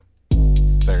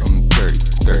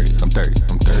You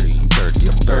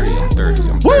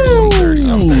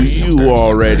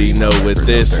already know what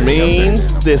this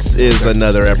means. This is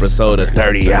another episode of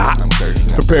 30 Hot.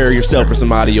 Prepare yourself for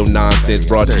some audio nonsense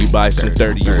brought to you by some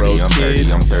 30-year-old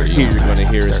kids. Here you're going to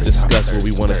hear us discuss what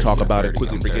we want to talk about and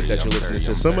quickly forget that you're listening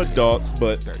to some adults,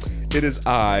 but it is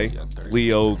I,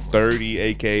 Leo 30,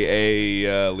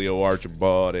 a.k.a. Leo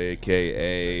Archibald,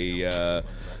 a.k.a.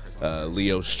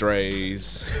 Leo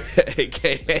Strays,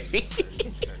 a.k.a.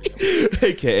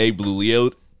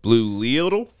 Blue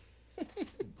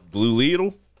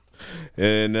Beetle,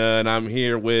 and I'm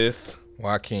here with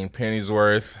Joaquin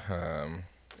Pennyworth. I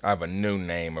have a new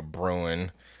name, a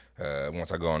Bruin.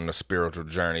 Once I go on the spiritual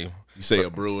journey. You say a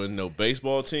Bruin, no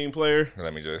baseball team player?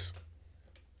 Let me just.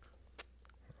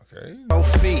 Okay.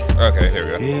 Okay, here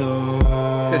we go.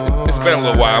 It's been a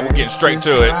little while. I'm getting straight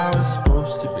to it.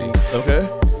 Okay.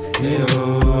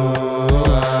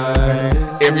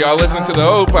 If y'all listen to the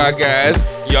old podcast,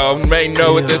 y'all may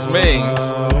know what this means.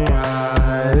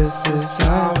 This is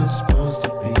how it's supposed to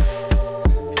be.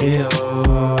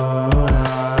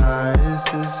 This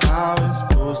is how it's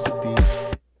supposed to be.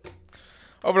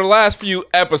 Over the last few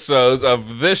episodes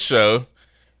of this show,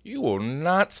 you will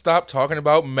not stop talking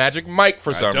about Magic Mike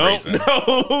for some reason. I don't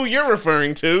know who you're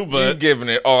referring to, but you've given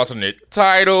it alternate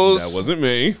titles. That wasn't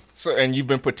me. So, and you've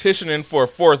been petitioning for a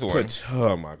fourth one.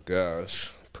 Oh my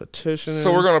gosh. Petitioning.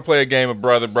 So we're going to play a game of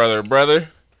brother. All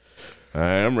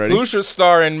right, I'm ready. Who should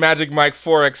star in Magic Mike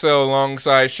 4XL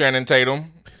alongside Shannon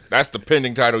Tatum? That's the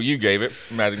pending title you gave it,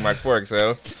 Magic Mike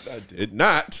 4XL. I did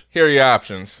not. Here are your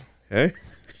options. Okay.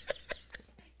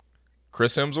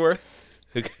 Chris Hemsworth.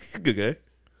 Okay.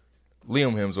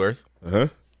 Liam Hemsworth. Uh-huh.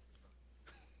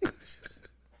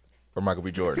 Or Michael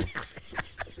B. Jordan.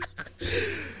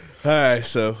 All right,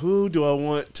 so who do I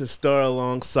want to star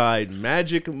alongside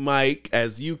Magic Mike,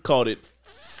 as you called it,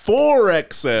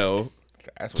 4XL,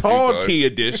 Tall T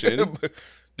edition?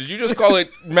 Did you just call it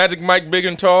Magic Mike Big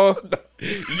and Tall?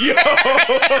 Yo!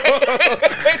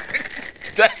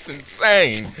 That's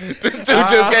insane. This dude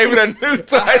just gave it a new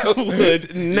title. I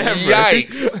would never.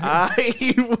 Yikes.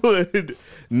 I would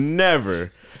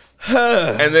never.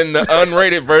 And then the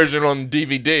unrated version on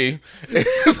DVD,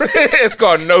 it's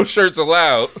called No Shirts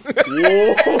Allowed.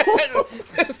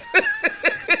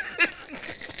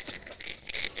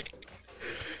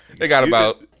 They got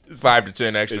about 5 to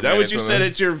 10 extra. Is that what you said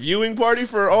at your viewing party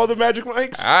for all the Magic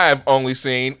Mikes? I've only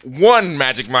seen one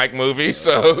Magic Mike movie,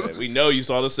 so. Okay, we know you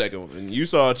saw the second one. And you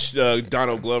saw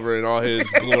Donald Glover in all his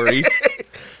glory.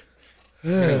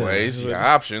 Anyways, your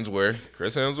options were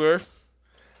Chris Hemsworth,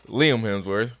 Liam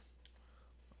Hemsworth,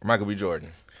 or Michael B.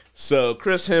 Jordan. So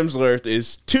Chris Hemsworth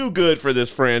is too good for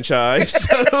this franchise.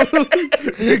 So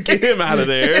get him out of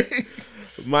there.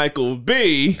 Michael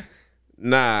B.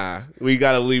 Nah, we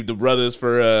got to leave the brothers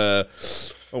for,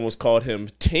 almost called him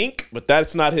Tink, but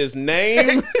that's not his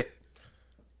name.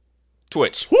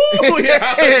 Twitch. Woo, yeah,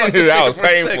 that was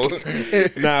painful.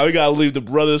 Nah, we got to leave the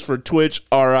brothers for Twitch,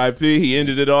 R.I.P. He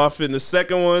ended it off in the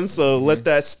second one, so let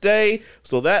that stay.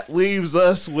 So that leaves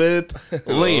us with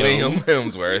Liam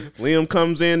Hemsworth. Liam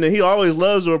comes in, and he always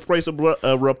loves to replace a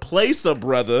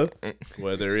brother,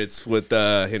 whether it's with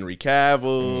Henry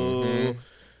Cavill. Mm-hmm.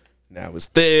 Now it's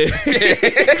this.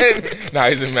 Now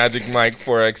he's in Magic Mike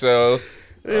 4XL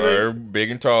or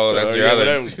Big and Tall. That's your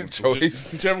other choice.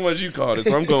 Whichever one you call it.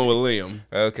 So I'm going with Liam.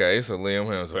 Okay, so Liam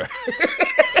Hemsworth.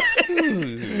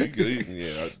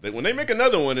 Yeah, when they make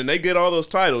another one and they get all those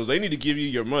titles, they need to give you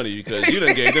your money because you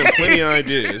done gave them plenty of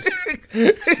ideas.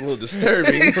 It's a little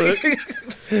disturbing, but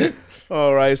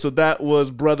all right. So that was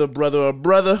Brother,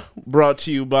 brought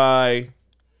to you by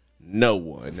no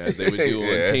one, as they would do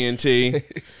on TNT.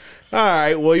 All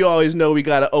right, well, you always know we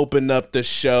got to open up the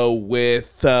show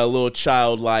with a little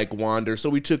childlike wonder. So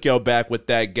we took y'all back with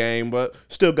that game, but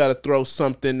still got to throw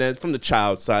something that from the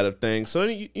child side of things. So,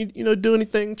 you know, do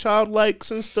anything childlike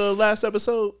since the last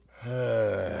episode?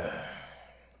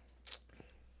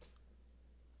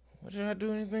 What did I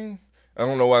do anything? I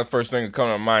don't know why the first thing that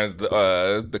comes to mind is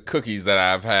the cookies that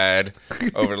I've had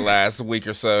over the last week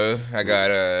or so. I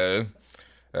got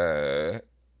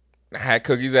had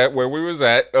cookies at where we was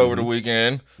at over the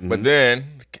weekend, but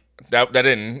then that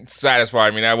didn't satisfy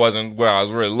me. That wasn't what I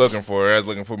was really looking for. I was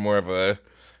looking for more of a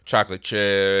chocolate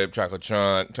chip, chocolate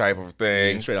chunk type of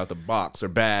thing. Straight out the box or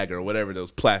bag or whatever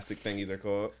those plastic thingies are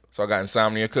called. So I got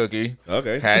Insomnia cookie.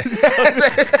 Okay. I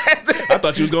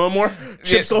thought you was going more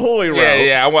Chips Ahoy route.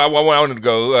 Yeah. I wanted to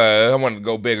go. I wanted to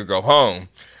go big or go home.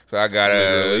 So I got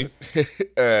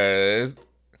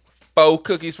 4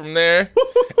 cookies from there.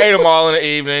 Ate them all in the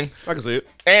evening. I can see it.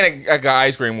 And I got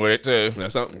ice cream with it, too.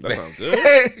 That sounds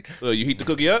good. You heat the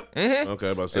cookie up? Mm-hmm. Okay,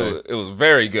 I'm about to say. It was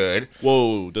very good.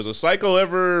 Whoa, does a psycho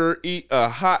ever eat a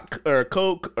hot or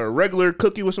Coke or regular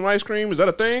cookie with some ice cream? Is that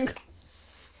a thing?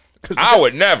 I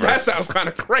would never. That sounds kind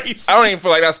of crazy. I don't even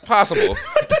feel like that's possible.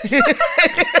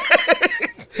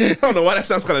 I don't know why that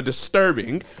sounds kind of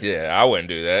disturbing. Yeah, I wouldn't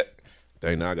do that.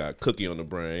 Dang, now I got a cookie on the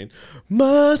brain.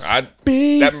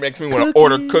 That makes me want to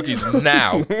order cookies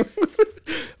now.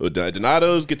 Well,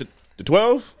 Donato's get the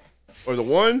 12 or the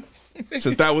 1?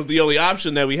 Since that was the only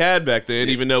option that we had back then,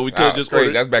 even though we could just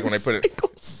order. That's back when they put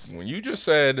it. When you just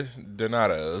said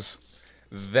Donato's,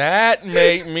 that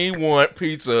made me want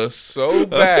pizza so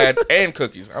bad and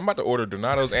cookies. I'm about to order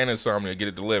Donato's and Insomnia, get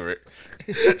it delivered.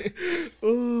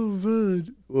 Oh,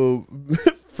 man. Well,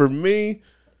 for me,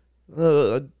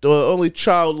 the only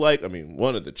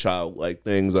one of the childlike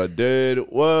things I did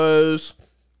was,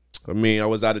 I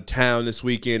was out of town this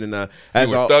weekend, and you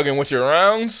were thugging with your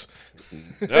rounds.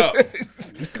 Oh.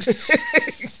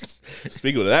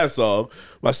 Speaking of that song,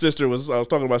 I was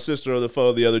talking to my sister on the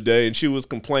phone the other day, and she was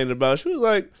complaining about. She was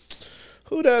like,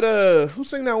 who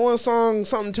sang that one song,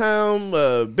 something town,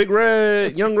 Big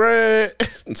Red, Young Red?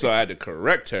 And so I had to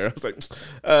correct her. I was like,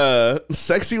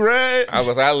 Sexy Red? I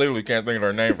literally can't think of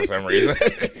her name for some reason.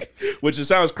 Which it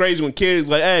sounds crazy when kids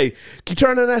like, hey, can you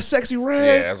turn on that Sexy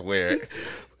Red? Yeah, that's weird.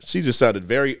 She just sounded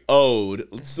very old.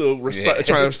 So trying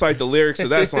to recite the lyrics of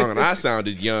that song, and I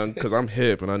sounded young because I'm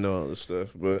hip and I know all this stuff.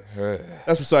 But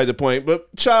that's beside the point.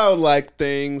 But childlike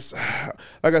things,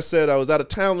 like I said, I was out of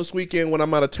town this weekend. When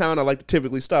I'm out of town, I like to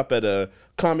typically stop at a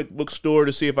comic book store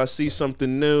to see if I see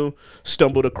something new.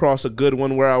 Stumbled across a good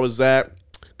one where I was at.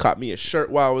 Caught me a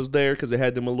shirt while I was there because they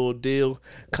had them a little deal.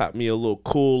 Caught me a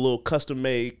little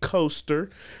custom-made coaster.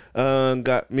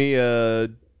 Got me a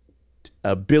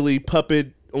Billy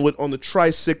puppet on the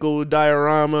tricycle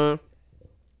diorama.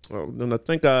 And I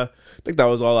think that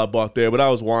was all I bought there. But I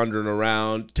was wandering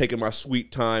around, taking my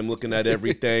sweet time, looking at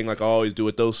everything like I always do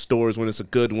at those stores when it's a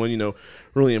good one.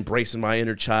 Really embracing my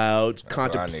inner child. That's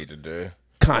what I need to do.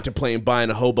 Contemplating buying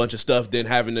a whole bunch of stuff, then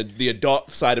having the adult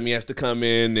side of me has to come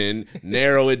in and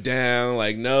narrow it down.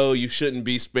 Like, no, you shouldn't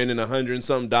be spending $100 and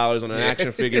something on an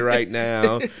action figure right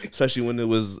now, especially when it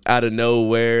was out of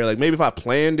nowhere. Like, maybe if I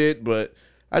planned it, but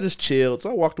I just chilled. So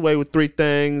I walked away with 3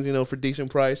 things, for decent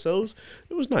price. So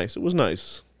it was nice. It was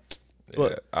nice.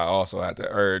 But I also had the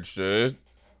urge to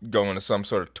go into some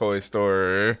sort of toy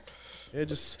store. It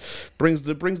just brings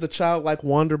the childlike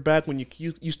wonder back when you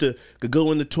used to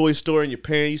go in the toy store and your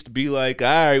parents used to be like, all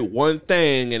right, one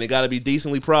thing, and it got to be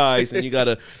decently priced, and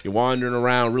you're wandering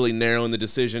around really narrowing the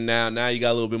decision now. Now you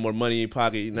got a little bit more money in your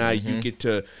pocket. Now you get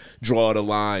to draw the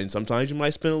line. Sometimes you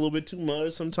might spend a little bit too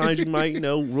much. Sometimes you might,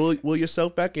 will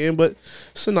yourself back in, but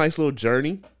it's a nice little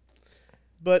journey.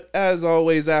 But as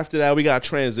always, after that, we got to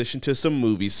transition to some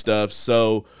movie stuff.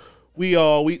 So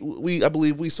I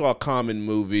believe we saw a Common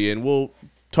movie, and we'll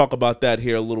talk about that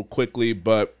here a little quickly.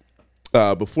 But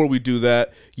before we do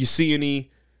that, you see any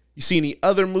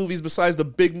other movies besides the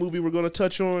big movie we're going to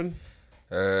touch on?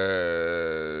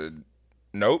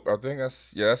 Nope. I think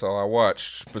that's all I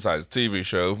watched besides the TV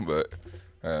show. But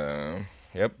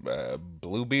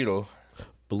Blue Beetle.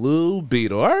 Blue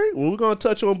Beetle. All right, well, we're going to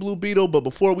touch on Blue Beetle, but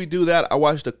before we do that, I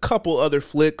watched a couple other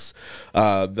flicks.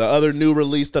 The other new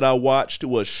release that I watched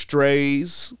was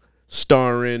Strays,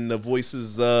 starring the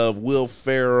voices of Will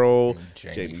Ferrell,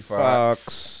 Jamie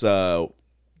Foxx, what's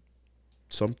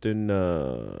his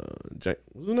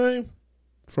name?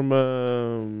 From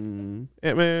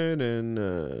Ant-Man and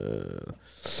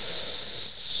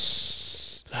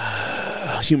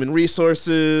Human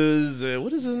Resources.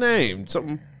 What is his name?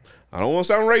 I don't want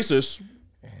to sound racist.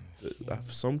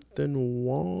 Something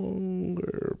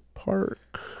Wonger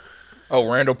Park.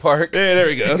 Oh, Randall Park. Yeah, there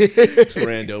we go.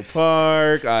 Randall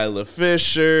Park, Isla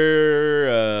Fisher,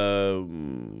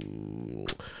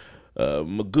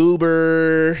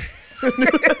 Magoober.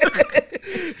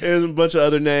 There's a bunch of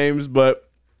other names, but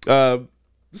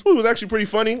this movie was actually pretty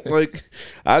funny. Like,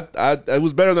 it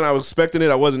was better than I was expecting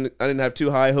it. I didn't have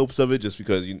too high hopes of it, just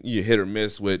because you hit or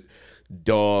miss with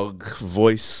dog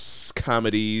voice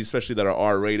comedies, especially that are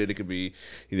R-rated. It could be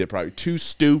either probably too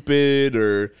stupid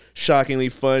or shockingly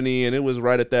funny, and it was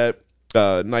right at that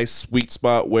nice sweet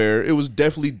spot where it was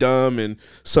definitely dumb and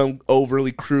some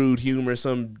overly crude humor,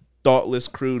 some thoughtless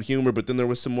crude humor, but then there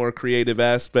was some more creative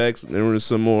aspects, and there was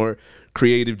some more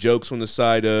creative jokes on the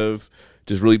side of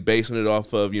just really basing it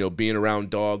off of being around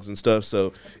dogs and stuff.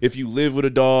 So if you live with a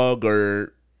dog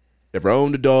or ever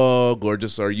owned a dog or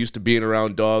just are used to being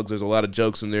around dogs, there's a lot of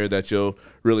jokes in there that you'll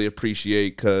really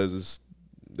appreciate, because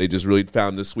They just really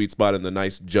found the sweet spot and the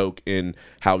nice joke in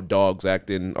how dogs act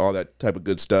and all that type of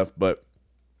good stuff. But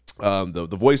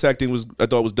the voice acting I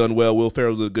thought was done well. Will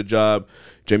Ferrell did a good job.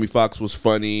 Jamie Foxx was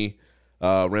funny.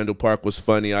 Randall Park was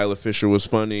funny. Isla Fisher was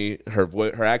funny.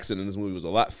 Her accent in this movie was a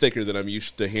lot thicker than I'm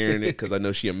used to hearing it because I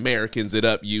know she Americans it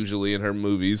up usually in her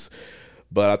movies.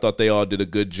 But I thought they all did a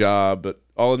good job. But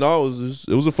all in all, it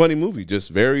was a funny movie.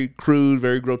 Just very crude,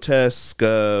 very grotesque,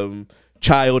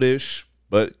 childish,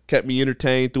 but kept me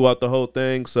entertained throughout the whole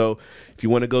thing. So if you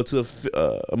want to go to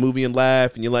a movie and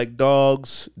laugh and you like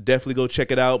dogs, definitely go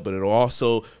check it out. But it'll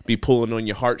also be pulling on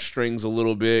your heartstrings a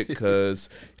little bit because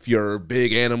if you're a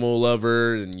big animal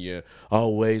lover and you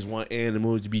always want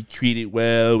animals to be treated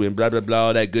well and blah, blah, blah,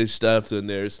 all that good stuff, then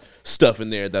there's stuff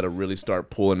in there that'll really start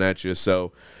pulling at you.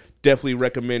 So definitely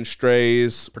recommend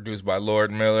Strays. Produced by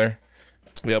Lord Miller.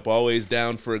 Yep, always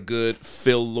down for a good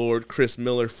Phil Lord, Chris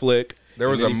Miller flick. There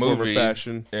was a movie in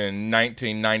fashion.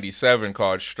 1997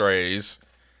 called Strays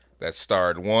that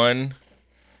starred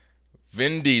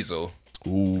Vin Diesel.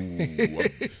 Ooh.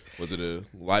 Was it a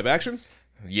live action?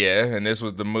 Yeah, and this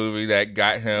was the movie that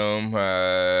got him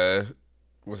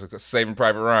Saving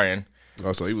Private Ryan.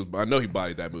 Oh, so I know he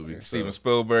bodied that movie. Steven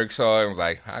Spielberg saw it and was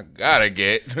like, I gotta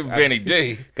get Vinny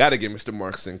D. Gotta get Mr.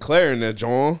 Mark Sinclair in there,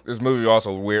 John. This movie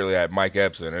also weirdly had Mike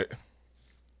Epps in it.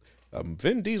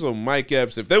 Vin Diesel, Mike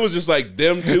Epps. If there was just like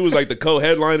them two was like the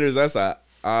co-headliners, that's a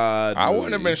odd I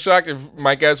wouldn't have been shocked if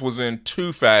Mike Epps was in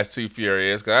Too Fast, Too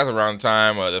Furious, because that's around the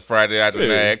time of the Friday After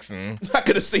Next. And I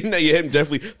could have seen that. Yeah,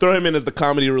 definitely throw him in as the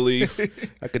comedy relief.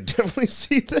 I could definitely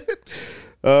see that.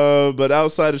 But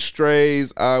outside of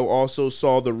Strays, I also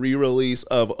saw the re-release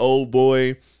of Old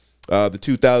Boy, the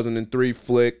 2003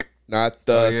 flick, not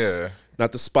the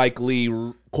Spike Lee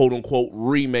quote unquote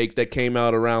remake that came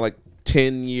out around like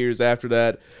 10 years after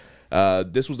that.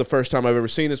 This was the first time I've ever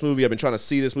seen this movie. I've been trying to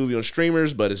see this movie on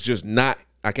streamers, but it's just not.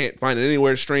 I can't find it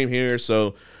anywhere to stream here.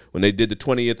 So when they did the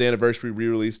 20th anniversary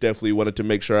re-release, definitely wanted to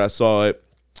make sure I saw it.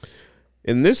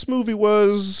 And this movie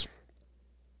was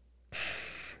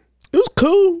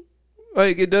cool.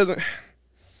 Like it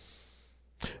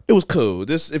was cool.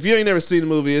 If you ain't never seen the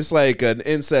movie, it's like an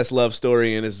incest love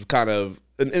story, and it's kind of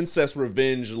an incest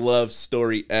revenge love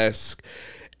story-esque.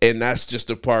 And that's just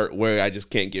the part where I just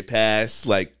can't get past.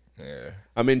 Like, yeah.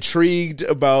 I'm intrigued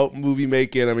about movie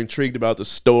making. I'm intrigued about the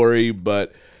story,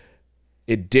 but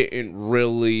it didn't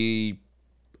really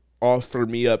offer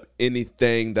me up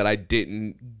anything that I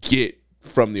didn't get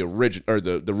from the original or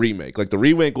the remake. Like the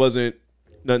remake wasn't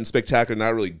nothing spectacular,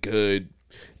 not really good.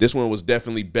 This one was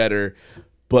definitely better.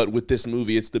 But with this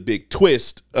movie, it's the big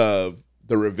twist of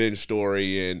the revenge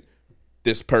story and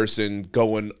this person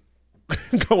going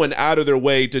out of their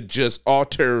way to just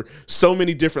alter so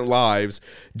many different lives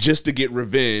just to get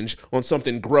revenge on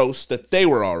something gross that they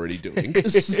were already doing.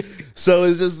 So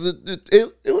it's just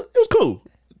it was cool.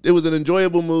 It was an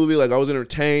enjoyable movie. Like I was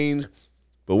entertained,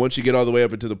 but once you get all the way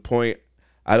up into the point,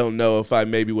 I don't know if I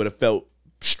maybe would have felt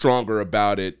stronger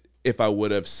about it if I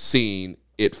would have seen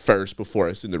it first before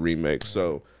I seen the remake.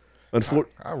 So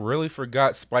I really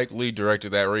forgot Spike Lee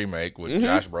directed that remake with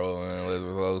Josh Brolin and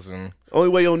Elizabeth Olsen. Only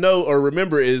way you'll know or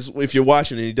remember is if you're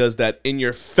watching and he does that in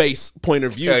your face point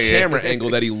of view camera angle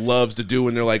that he loves to do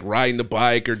when they're like riding the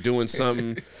bike or doing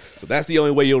something. So that's the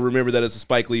only way you'll remember that it's a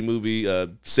Spike Lee movie.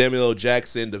 Samuel L.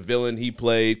 Jackson, the villain he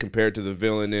played compared to the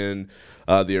villain in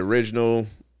the original.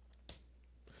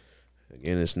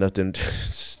 Again, it's nothing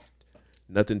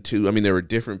too. I mean, there were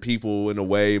different people in a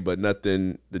way, but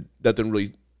nothing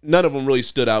really. None of them really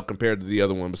stood out compared to the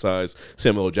other one besides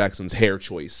Samuel L. Jackson's hair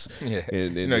choice. Yeah,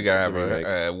 you gotta have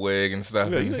a wig and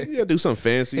stuff. Yeah, do something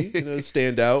fancy,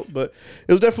 stand out. But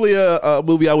it was definitely a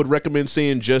movie I would recommend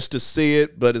seeing just to see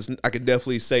it. But I could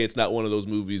definitely say it's not one of those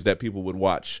movies that people would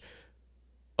watch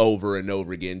over and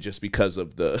over again just because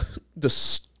of the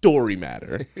story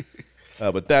matter.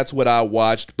 But that's what I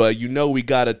watched. But we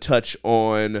got to touch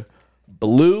on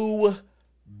Blue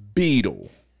Beetle.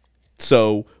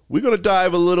 So we're going to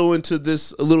dive a little into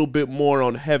this a little bit more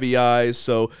on Heavy Eyes.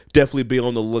 So definitely be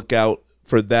on the lookout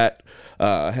for that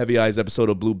Heavy Eyes episode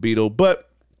of Blue Beetle. But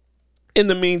in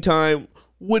the meantime,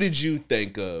 what did you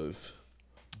think of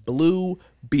Blue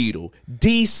Beetle?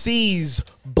 DC's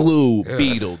Blue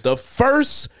Beetle. The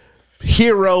first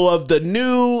hero of the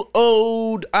new,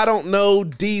 old, I don't know,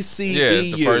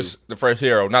 DCEU. Yeah, the first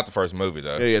hero. Not the first movie,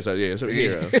 though. Yeah, it's a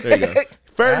hero. There you go.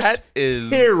 First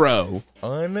hero.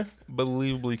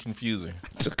 Unbelievably confusing.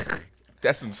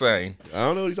 That's insane. I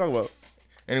don't know what you're talking about.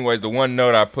 Anyways, the one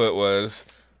note I put was,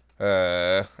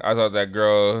 I thought that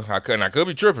girl, I could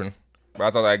be tripping, but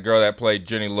I thought that girl that played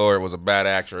Jenny Lord was a bad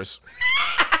actress.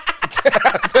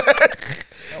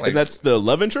 And that's the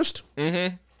love interest?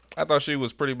 I thought she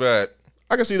was pretty bad.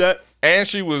 I can see that. And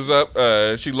she was up.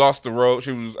 She lost the role.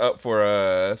 She was up for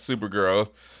Supergirl,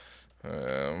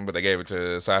 but they gave it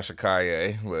to Sasha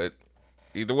Kaye. But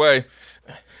either way,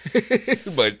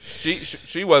 but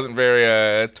she wasn't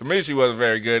very. To me, she wasn't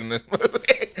very good in this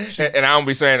movie. And I don't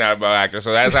be saying that about actors,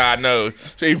 so that's how I know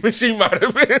she might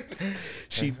have been.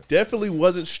 She definitely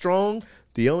wasn't strong.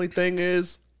 The only thing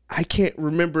is, I can't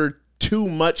remember too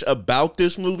much about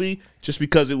this movie just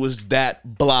because it was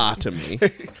that blah to me.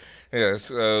 Yeah,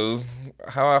 so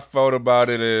how I felt about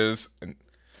it is,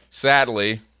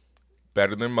 sadly,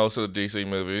 better than most of the DC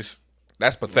movies.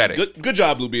 That's pathetic. Good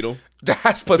job, Blue Beetle.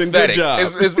 That's pathetic. Good job.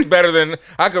 It's better than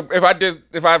I could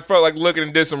if I felt like looking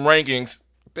and did some rankings.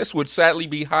 This would sadly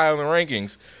be high on the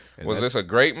rankings. Was this a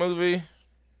great movie?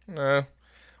 No.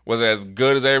 Was it as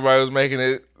good as everybody was making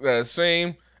it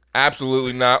seem?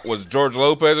 Absolutely not. Was George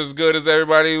Lopez as good as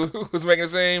everybody was making it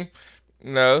seem?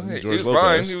 No, he was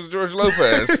fine. He was George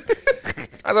Lopez.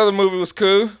 I thought the movie was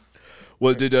cool.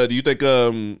 Well, do you think?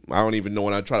 I don't even know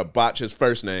when I try to botch his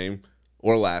first name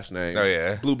or last name. Oh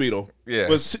yeah, Blue Beetle.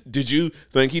 Yeah. Did you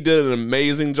think he did an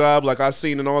amazing job, like I've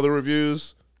seen in all the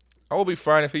reviews? I will be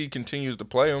fine if he continues to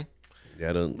play him.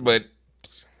 Yeah, but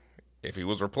if he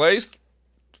was replaced,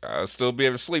 I'll still be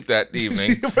able to sleep that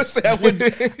evening.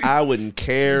 I wouldn't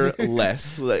care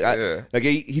less.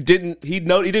 He didn't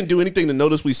do anything to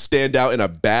notice we stand out in a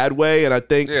bad way, and I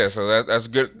think so that's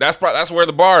good. That's where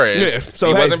the bar is. Yeah, so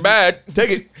he wasn't bad. Take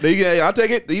it. Yeah, I'll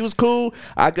take it. He was cool.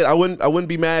 I wouldn't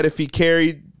be mad if he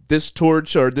carried this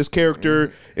torch or this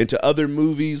character into other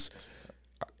movies.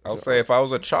 I'll say if I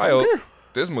was a child,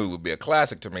 this movie would be a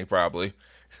classic to me probably.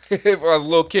 If I was a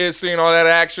little kid seeing all that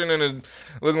action and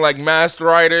looking like Masked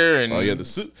Rider and the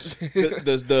suit,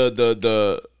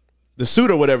 the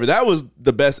suit or whatever, that was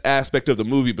the best aspect of the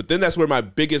movie. But then that's where my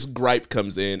biggest gripe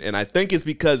comes in, and I think it's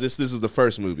because this is the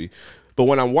first movie. But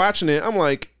when I'm watching it, I'm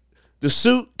like, the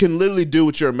suit can literally do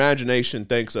what your imagination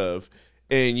thinks of,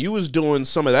 and you was doing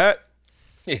some of that.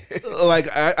 Like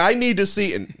I need to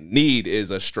see, and need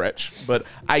is a stretch, but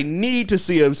I need to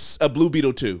see a Blue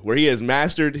Beetle 2 where he has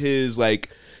mastered his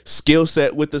skill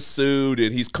set with the suit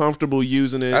and he's comfortable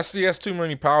using it. He has too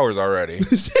many powers already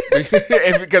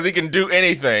because he can do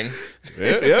anything.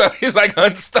 Yeah. So he's like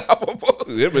unstoppable.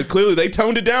 Yeah, but clearly they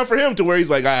toned it down for him to where he's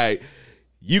like, all right,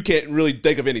 you can't really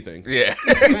think of anything. Yeah.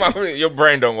 Your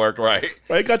brain don't work right.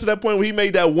 It got to that point where he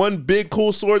made that one big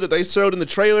cool sword that they showed in the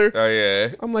trailer. Oh,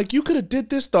 yeah. I'm like, you could have did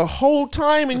this the whole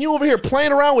time and you over here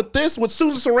playing around with this with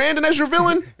Susan Sarandon as your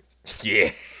villain?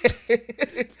 Yeah.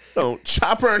 Don't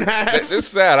chop her in half. It's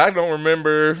sad. I don't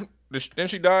remember. Didn't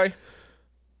she die?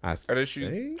 I cannot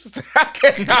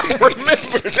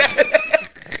remember that.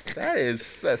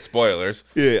 That's spoilers.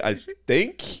 Yeah, I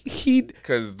think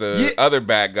because the other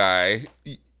bad guy.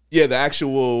 Yeah, the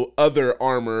actual other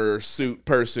armor suit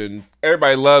person.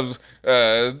 Everybody loves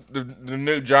the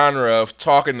new genre of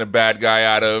talking the bad guy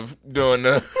out of doing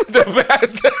the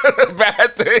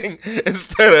bad thing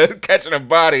instead of catching a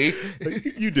body.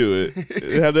 You do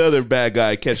it. Have the other bad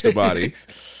guy catch the body.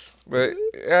 But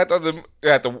I thought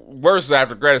the worst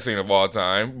after credit scene of all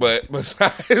time. But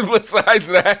besides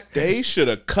that, they should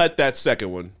have cut that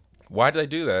second one. Why did they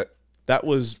do that? That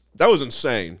was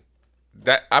insane.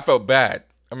 That I felt bad.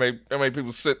 I made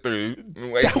people sit through.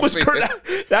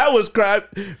 That was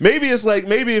crap. Maybe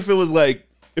if it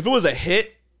was a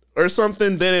hit or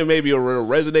something, then it maybe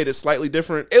resonated slightly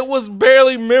different. It was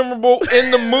barely memorable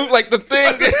in the movie. Like the thing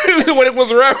when it was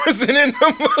referencing in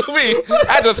the movie,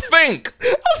 I had to think.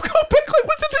 I was going back like,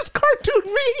 what did this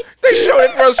cartoon mean? They showed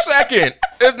it for a second.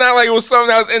 It's not like it was something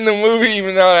that was in the movie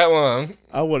even though that long.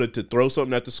 I wanted to throw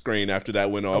something at the screen after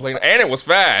that went off. And it was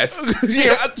fast.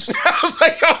 Yeah. I was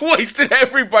like, y'all wasted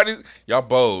everybody. Y'all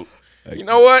bold. You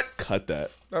know what? Cut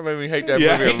that. That made me hate that movie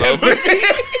a little bit.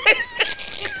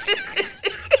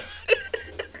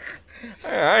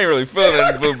 I ain't really feeling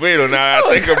it Blue Beetle now that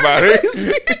I think about it.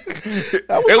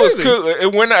 It was cool.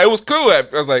 It was cool. I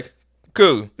was like,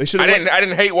 cool. I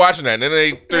didn't hate watching that. And then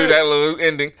they threw that little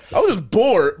ending. I was just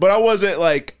bored, but I wasn't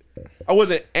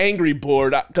angry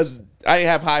bored because I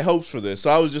didn't have high hopes for this. So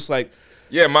I was just like,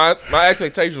 yeah, my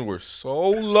expectations were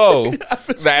so low that I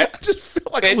just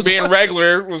felt like it being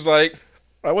regular was like,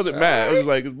 I wasn't mad. I was just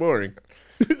like, it's boring.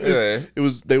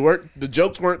 The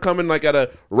jokes weren't coming like at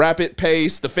a rapid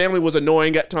pace. The family was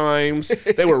annoying at times.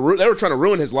 They were trying to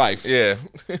ruin his life. Yeah.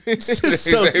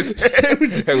 So,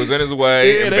 it was in his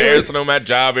way, embarrassing him at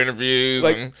job interviews.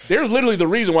 Like, they're literally the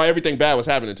reason why everything bad was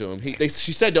happening to him.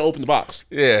 She said to open the box.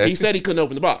 Yeah. He said he couldn't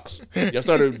open the box. Y'all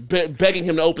started begging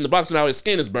him to open the box, and now his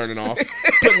skin is burning off,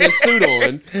 putting his suit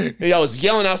on. And y'all was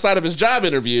yelling outside of his job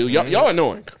interview. Y'all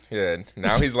annoying. Yeah,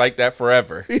 now he's like that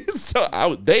forever.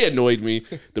 So they annoyed me.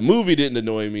 The movie didn't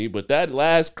annoy me, but that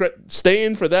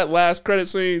staying for that last credit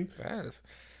scene.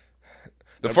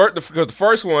 The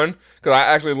first one, because I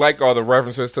actually like all the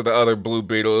references to the other Blue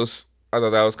Beetles. I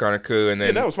thought that was kind of cool, and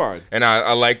then that was fine. And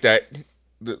I like that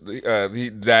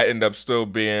that ended up still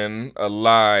being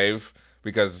alive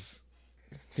because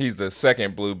he's the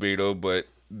second Blue Beetle, but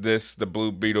the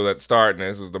Blue Beetle that started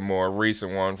this is the more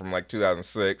recent one from like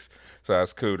 2006. So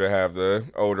that's cool to have the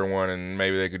older one, and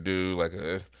maybe they could do like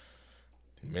a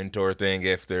mentor thing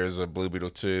if there's a Blue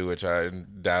Beetle 2, which I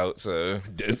doubt. So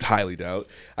highly doubt.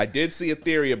 I did see a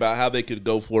theory about how they could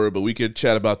go for it, but we could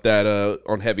chat about that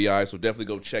on Heavy Eye. So definitely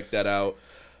go check that out.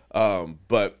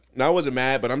 But I wasn't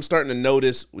mad, but I'm starting to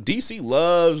notice DC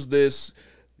loves this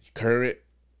current.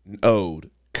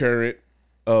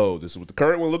 This is what the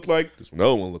current one looked like. This one, the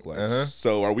old one looked like. Uh-huh.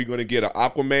 So are we going to get an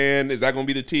Aquaman? Is that going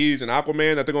to be the tease? An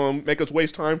Aquaman that they're going to make us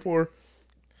waste time for?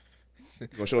 Going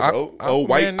to show us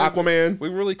white Aquaman? We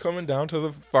really coming down to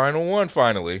the final one.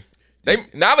 Finally, they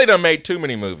done made too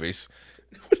many movies.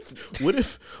 What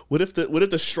if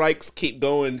the strikes keep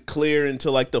going clear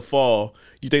until like the fall?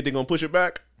 You think they're going to push it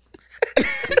back?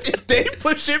 If they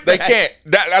push it back, they can't.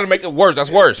 That'll make it worse.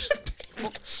 That's worse.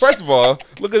 First of all,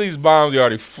 look at these bombs you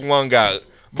already flung out.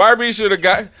 Barbie should have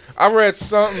got. I read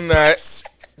something that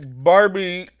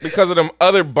Barbie, because of them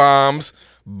other bombs,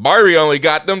 Barbie only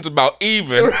got them to about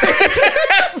even.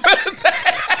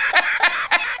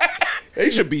 They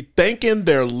should be thanking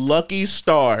their lucky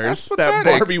stars that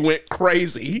Barbie went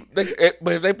crazy. But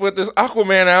if they put this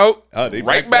Aquaman out,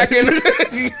 right back in.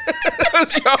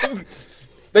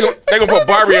 They're gonna put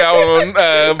Barbie out on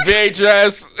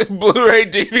VHS, Blu-ray,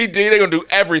 DVD. They're gonna do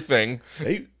everything.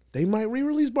 They might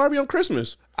re-release Barbie on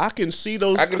Christmas. I can see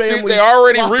those families. They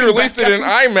already re-released it in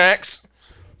IMAX.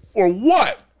 For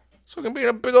what? So it can be in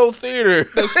a big old theater.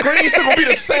 The screen's still gonna be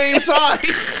the same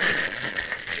size.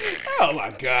 Oh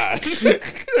my gosh.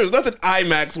 There's nothing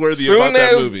IMAX worthy about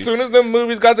that movie. As soon as them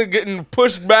movies got to getting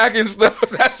pushed back and stuff,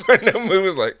 that's when them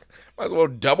movies like, might as well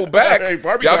double back. Hey,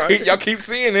 y'all keep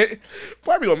seeing it.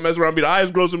 Barbie gonna mess around and be the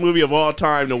highest grossing movie of all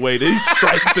time the way these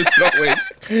strikes is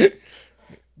going.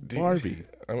 Barbie.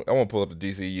 I want to pull up the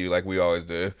DCU like we always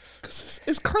do.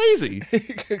 It's crazy.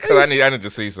 Because I need to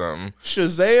see something.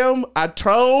 Shazam, I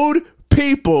told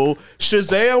people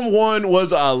Shazam 1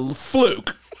 was a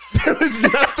fluke. There was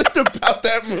nothing about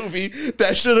that movie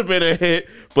that should have been a hit,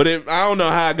 but I don't know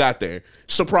how I got there.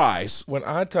 Surprise. When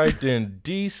I typed in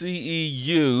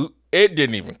DCEU, it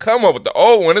didn't even come up with the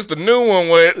old one. It's the new one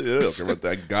with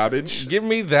that garbage. Give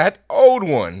me that old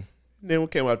one. Then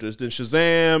what came after this? Then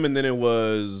Shazam, and then it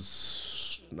was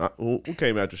who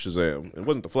came after Shazam? It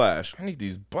wasn't the Flash. I need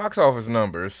these box office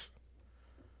numbers.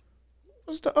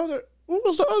 What was the other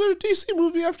DC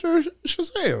movie after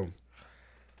Shazam?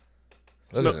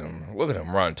 Look at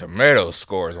them Rotten Tomatoes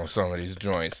scores on some of these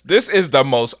joints. This is the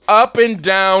most up and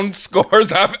down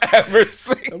scores I've ever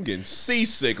seen. I'm getting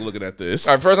seasick looking at this.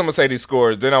 All right, first I'm gonna say these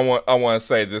scores, then I want to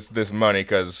say this money,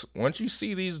 because once you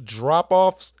see these drop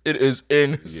offs, it is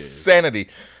insanity.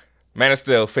 Man of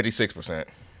Steel 56%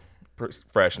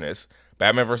 freshness.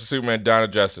 Batman vs Superman: Dawn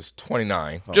of Justice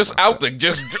 29. Just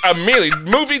immediately.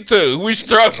 Movie 2, we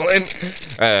struggling.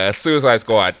 Suicide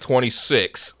Squad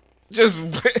 26.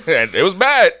 It was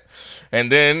bad.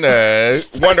 And then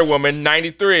Wonder Woman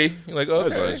 93. You're like,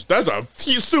 okay. That's a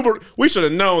super. We should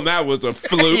have known that was a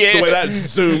fluke. Yeah. The way that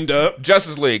zoomed up.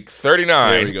 Justice League 39.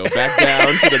 There we go. Back down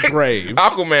to the grave.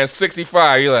 Aquaman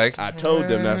 65. You're like, I told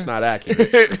them that's not accurate.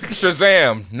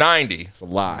 Shazam 90. It's a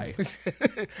lie.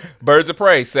 Birds of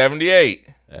Prey 78.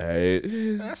 Hey.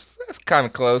 That's kind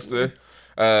of close to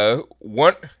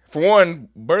one. For one,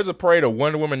 Birds of Prey to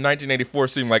Wonder Woman 1984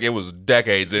 seemed like it was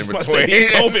decades in between.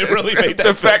 COVID really made that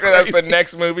the fact that that's the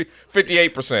next movie,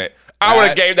 58%. I would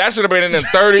have gave that should have been in the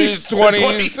 30s,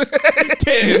 20s,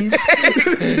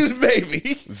 10s,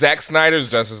 maybe. Zack Snyder's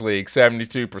Justice League,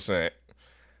 72%.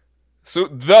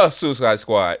 The Suicide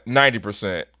Squad,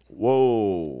 90%.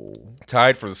 Whoa.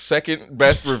 Tied for the second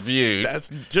best review. That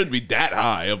shouldn't be that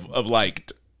high of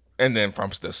liked. And then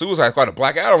from the Suicide Squad to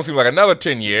Black Adam seems like another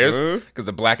 10 years. Because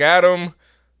the Black Adam,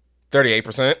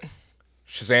 38%.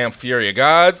 Shazam Fury of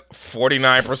Gods,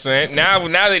 49%.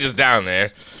 Now they just down there.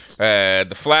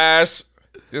 The Flash,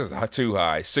 this is too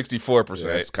high, 64%.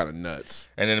 Yeah, that's kind of nuts.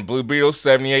 And then Blue Beetle,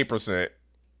 78%.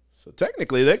 So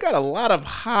technically, they got a lot of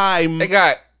high. They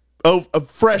got of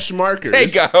fresh markers. They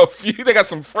got a few. They got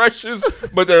some freshes,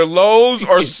 but their lows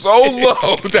are so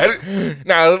low that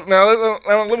now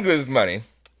let me get this money.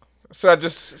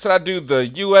 Should I do the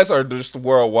U.S. or just the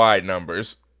worldwide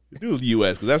numbers? Do the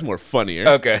U.S. because that's more funnier.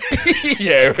 Okay,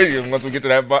 yeah. Once we get to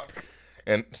that,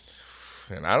 and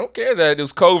I don't care that it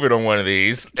was COVID on one of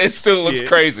these. It still looks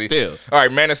crazy. Still. All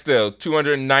right, Man of Steel,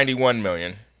 291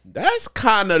 million. That's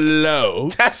kind of low.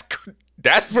 That's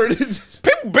for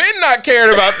people been not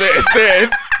caring about this. Then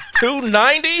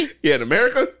 290. Yeah, in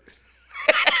America,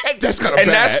 that's kind of bad. And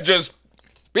that's just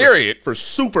period for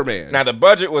Superman. Now the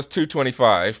budget was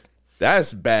 225.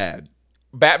 That's bad.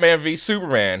 Batman v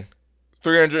Superman,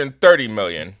 330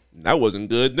 million. That wasn't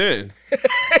good then.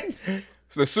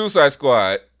 So the Suicide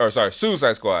Squad,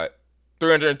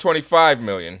 325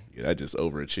 million. Yeah, that just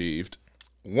overachieved.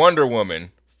 Wonder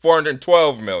Woman,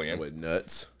 412 million. That went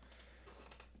nuts.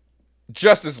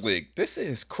 Justice League, this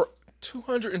is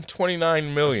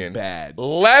 229 million. That's bad.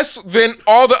 Less than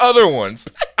all the other ones.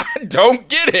 I don't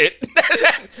get it.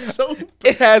 So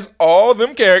it has all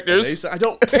them characters. I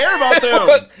don't care about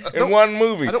them. in one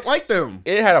movie. I don't like them.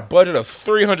 It had a budget of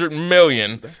 300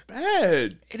 million. That's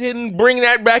bad. It didn't bring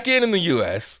that back in the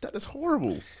U.S. That is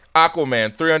horrible.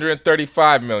 Aquaman,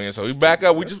 335 million. So we back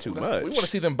up. That's too much. We want to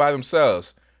see them by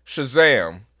themselves.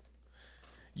 Shazam.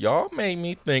 Y'all made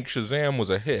me think Shazam was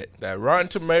a hit. That Rotten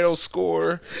Tomatoes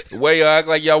score, the way y'all act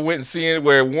like y'all went and seen it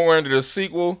where it warranted a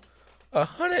sequel,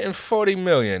 140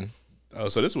 million. Oh,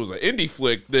 so this was an indie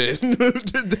flick then.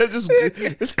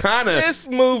 This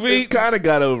movie kind of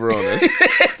got over on us.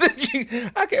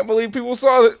 I can't believe people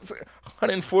saw it.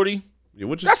 140.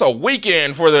 Yeah, that's a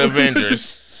weekend for the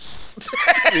Avengers.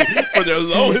 For the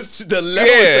lowest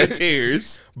of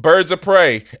tiers. Birds of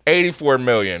Prey, 84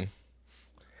 million.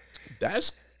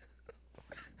 That's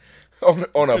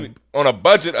on a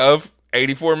budget of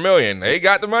 84 million. They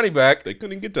got the money back. They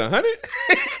couldn't get to 100.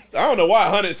 I don't know why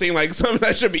 100 seemed like something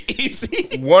that should be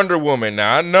easy. Wonder Woman.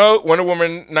 Now I know Wonder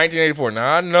Woman 1984.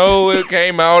 Now I know it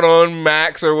came out on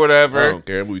Max or whatever. I don't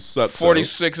care. We suck.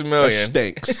 46 million.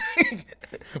 That stinks.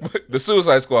 The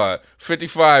Suicide Squad,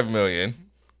 55 million.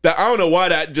 I don't know why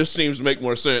that just seems to make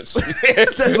more sense.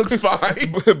 That looks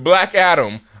fine. Black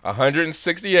Adam,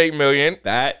 168 million.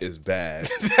 That is bad.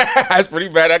 That's pretty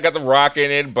bad. I got the Rock in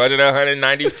it. Budget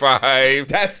 195.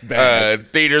 That's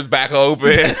bad. Theaters back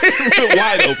open.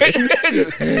 Wide open.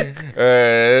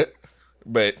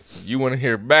 But you want to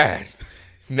hear bad.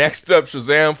 Next up,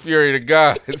 Shazam! Fury of the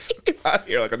Gods. I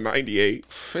hear like a 98.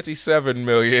 57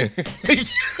 million.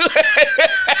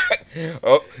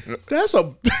 That's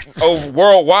a.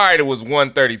 Worldwide it was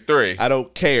 133. I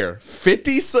don't care.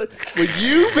 50. When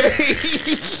you made.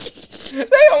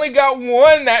 They only got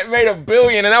one that made $1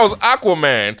 billion, and that was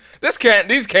Aquaman. These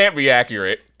can't be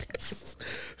accurate.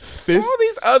 All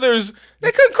these others,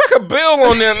 they couldn't crack a bill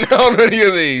on any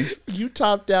of these. You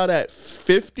topped out at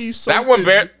 50 something.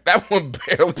 That one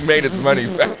barely made its money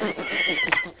back.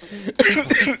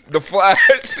 The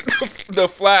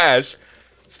Flash.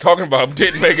 It's talking about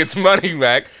didn't make its money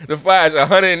back. The Flash,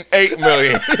 108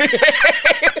 million.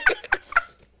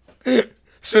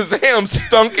 Shazam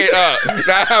stunk it up.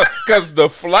 Now, because The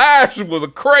Flash was a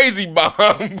crazy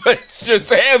bomb, but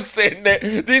Shazam sitting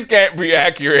there, these can't be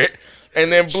accurate. And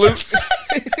then Blue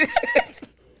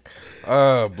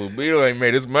Beetle ain't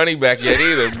made his money back yet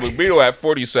either. Blue Beetle at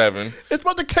 47. It's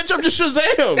about to catch up to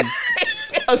Shazam.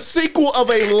 A sequel of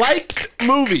a liked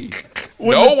movie.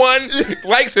 No one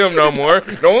likes him no more.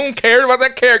 No one cared about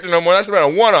that character no more. That should have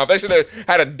been a one-off. They should have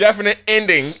had a definite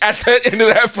ending at the end of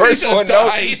that first one. No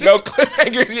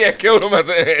cliffhangers. Yeah, killed him at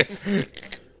the end.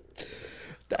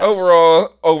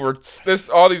 Overall, all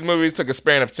these movies took a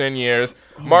span of 10 years.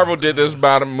 Marvel did this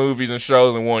about movies and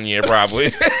shows in 1 year,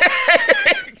 probably.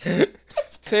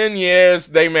 10 years,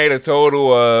 they made a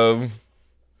total of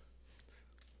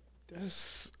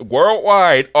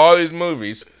worldwide, all these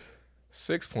movies,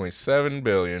 $6.7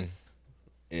 billion.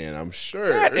 And I'm sure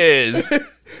that is.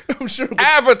 I'm sure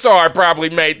Avatar probably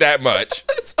made that much.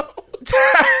 That's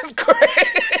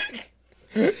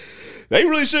crazy. They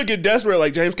really should get desperate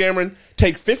like James Cameron.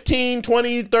 Take 15,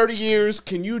 20, 30 years.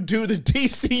 Can you do the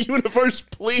DC universe,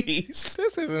 please?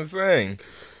 This is insane.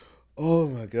 Oh,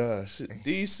 my gosh.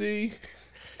 DC?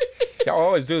 Y'all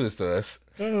always do this to us.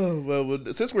 Oh,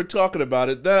 well, since we're talking about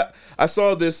it, I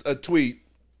saw this tweet.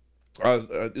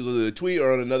 It was a tweet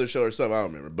or on another show or something. I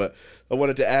don't remember. But I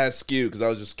wanted to ask you because I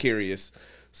was just curious.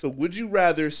 So would you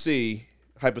rather see,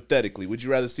 hypothetically,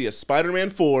 a Spider-Man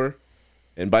 4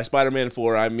 And by Spider-Man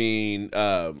 4, I mean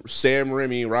Sam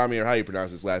Raimi, or how you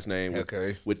pronounce his last name,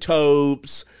 with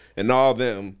Tobes and all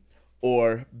them,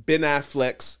 or Ben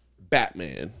Affleck's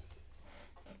Batman.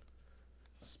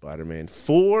 Spider-Man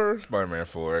 4? Spider-Man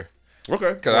 4.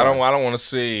 Okay. Because I don't want to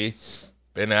see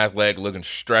Ben Affleck looking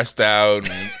stressed out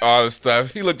and all this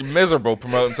stuff. He looked miserable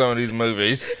promoting some of these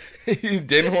movies. He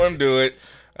didn't want to do it.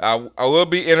 I will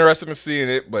be interested in seeing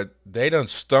it, but they done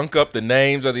stunk up the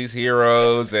names of these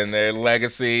heroes and their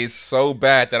legacies so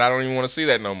bad that I don't even want to see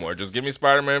that no more. Just give me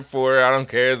Spider-Man 4. I don't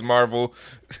care. It's Marvel.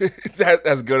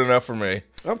 That's good enough for me.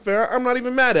 I'm fair. I'm not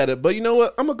even mad at it. But you know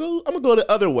what? I'm gonna go the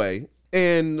other way.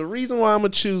 And the reason why I'm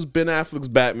going to choose Ben Affleck's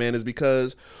Batman is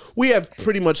because we have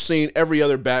pretty much seen every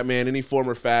other Batman, any form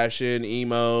or fashion,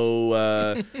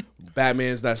 emo,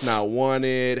 Batman's That's Not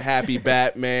Wanted, Happy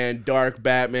Batman, Dark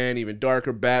Batman, even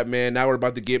Darker Batman. Now we're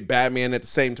about to get Batman at the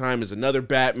same time as another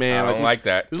Batman. I don't like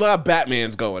that. There's a lot of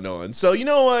Batmans going on. So you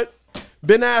know what?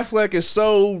 Ben Affleck is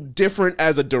so different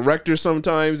as a director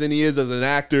sometimes than he is as an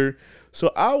actor.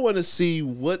 So I want to see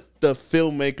what the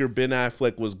filmmaker Ben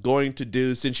Affleck was going to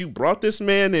do, since you brought this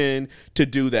man in to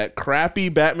do that crappy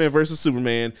Batman versus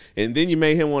Superman, and then you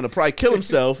made him want to probably kill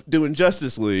himself doing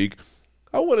Justice League.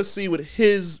 I want to see what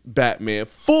his Batman,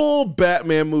 full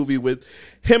Batman movie with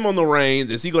him on the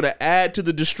reins, is he going to add to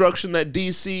the destruction that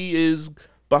DC is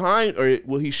behind, or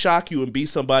will he shock you and be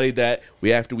somebody that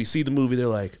after we see the movie, they're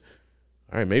like,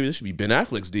 all right, maybe this should be Ben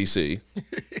Affleck's DC,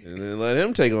 and then let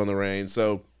him take on the reins.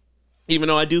 So even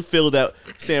though I do feel that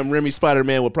Sam Raimi's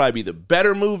Spider-Man would probably be the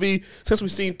better movie, since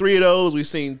we've seen 3 of those, we've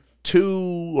seen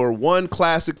 2 or 1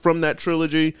 classic from that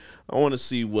trilogy, I want to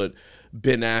see what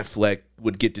Ben Affleck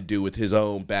would get to do with his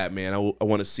own Batman. I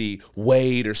want to see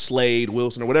Wade or Slade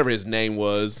Wilson or whatever his name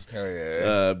was,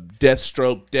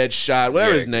 Deathstroke, Deadshot,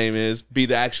 whatever his name is, be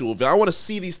the actual villain. I want to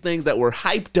see these things that were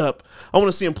hyped up. I want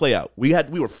to see them play out. We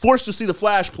were forced to see the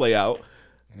Flash play out.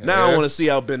 Now I want to see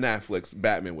how Ben Affleck's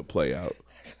Batman would play out.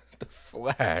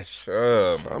 Flash.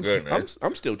 Oh, my goodness.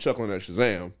 I'm still chuckling at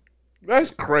Shazam. That's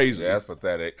crazy. Yeah, that's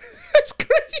pathetic. That's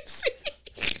crazy.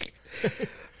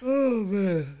 Oh,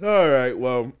 man. All right.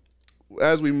 Well,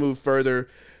 as we move further,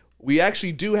 we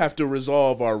actually do have to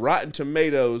resolve our Rotten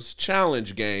Tomatoes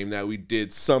challenge game that we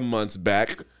did some months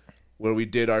back, where we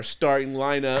did our starting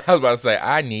lineup. I was about to say,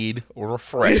 I need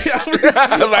refresh.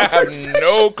 I have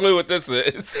no clue what this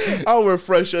is. I'll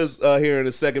refresh us here in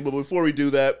a second. But before we do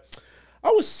that, I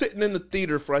was sitting in the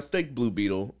theater for, I think, Blue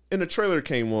Beetle, and a trailer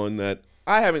came on that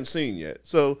I haven't seen yet.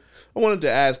 So I wanted to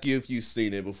ask you if you've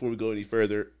seen it before we go any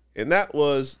further, and that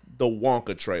was the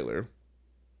Wonka trailer.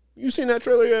 You seen that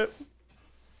trailer yet?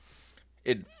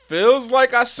 It feels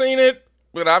like I've seen it,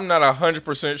 but I'm not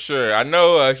 100% sure. I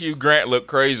know Hugh Grant looked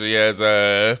crazy as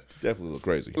definitely look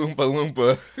crazy. Oompa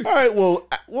Loompa. All right, well,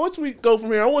 once we go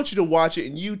from here, I want you to watch it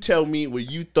and you tell me what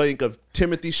you think of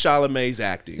Timothée Chalamet's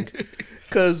acting.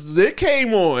 Because it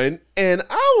came on, and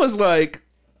I was like...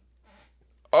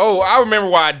 Oh, I remember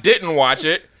why I didn't watch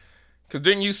it. Because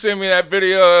didn't you send me that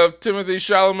video of Timothée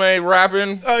Chalamet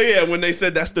rapping? Oh, yeah, when they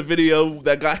said that's the video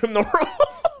that got him the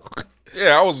role.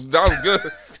 Yeah, that was good.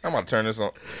 I'm going to turn this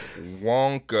on.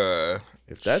 Wonka.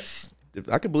 If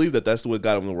I can believe that that's what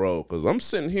got him the role. Because I'm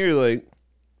sitting here like,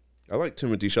 I like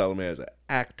Timothée Chalamet as an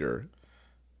actor,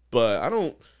 but I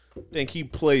don't think he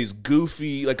plays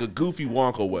goofy, like a goofy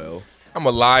Wonka well. I'm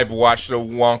going to live watch the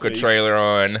Wonka trailer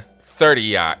on 30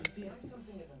 Yacht.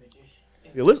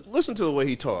 Yeah, listen to the way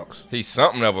he talks. He's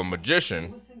something of a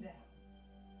magician.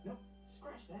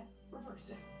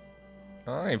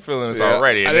 I ain't feeling this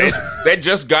already. They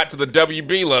just got to the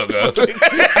WB logo.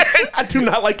 I do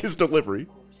not like his delivery.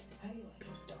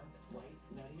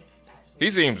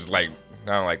 He seems like,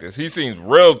 I don't like this. He seems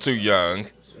real too young.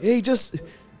 Yeah,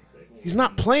 he's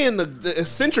not playing the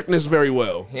eccentricness very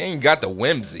well. He ain't got the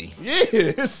whimsy. Yeah,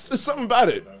 it's something about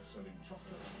it.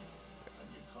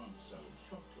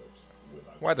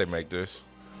 Why'd they make this?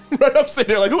 Right, I'm sitting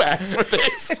there like, who asked for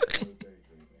this?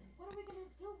 What are we gonna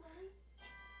do, Willie?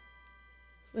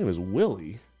 His name is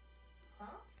Willie.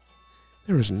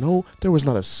 There was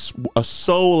not a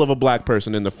soul of a black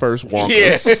person in the first Wonka.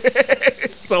 Yeah.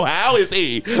 So how is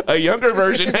he, a younger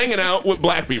version, hanging out with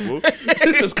black people?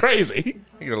 This is crazy.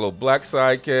 He got a little black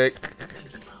sidekick.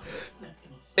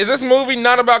 Is this movie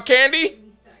not about candy?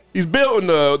 He's building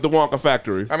the Wonka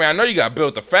factory. I mean, I know you got to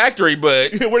build the factory,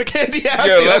 but where the candy house?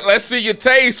 Yeah, let's see your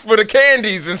taste for the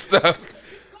candies and stuff.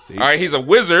 See? All right, he's a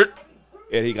wizard.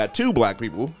 And he got 2 black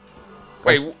people.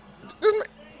 Wait,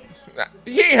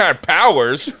 he ain't had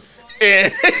powers.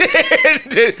 And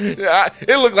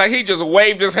it looked like he just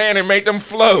waved his hand and made them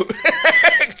float.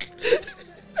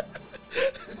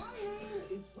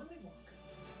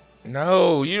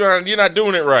 No, you're not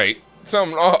doing it right.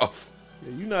 Something off.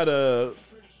 Yeah, you not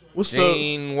what's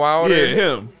Gene Wilder? Yeah,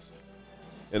 him.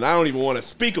 And I don't even want to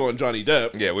speak on Johnny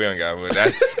Depp. Yeah, we ain't got one.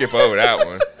 Skip over that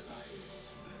one.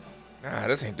 Nah,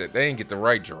 they ain't get the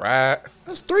right drat.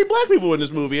 There's 3 black people in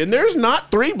this movie, and there's not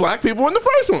 3 black people in the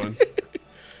first one. There's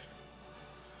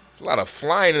a lot of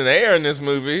flying in the air in this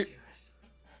movie.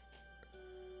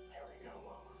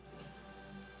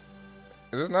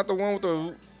 Is this not the one with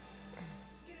the...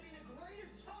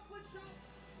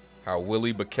 How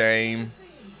Willie became...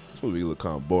 This movie look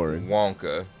kind of boring.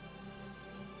 Wonka.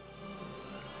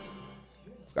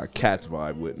 It's got Cats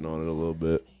vibe written on it a little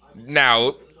bit.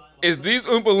 Now, is these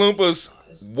Oompa Loompas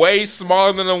way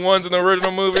smaller than the ones in the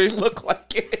original movie? They look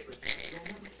like it.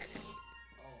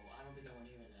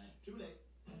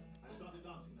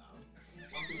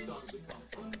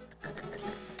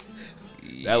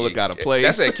 That look out of place.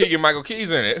 That's that Keegan Michael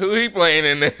Key's in it. Who he playing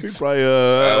in this? He's probably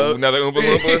another Oompa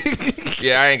Loompa.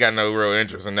 Yeah, I ain't got no real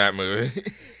interest in that movie.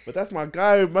 But that's my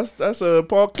guy. That's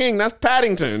Paul King. That's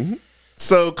Paddington.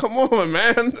 So come on,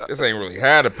 man. This ain't really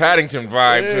had a Paddington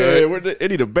vibe to it. They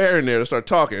need a bear in there to start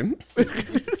talking.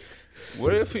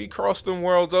 What if he crossed them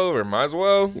worlds over? Might as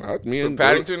well.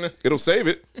 Paddington. It'll save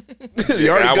it.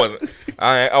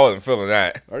 I wasn't feeling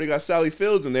that. Already got Sally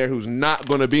Fields in there, who's not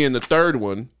going to be in the third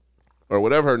one, or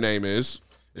whatever her name is.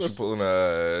 Is she pulling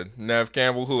Nev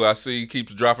Campbell, who I see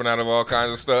keeps dropping out of all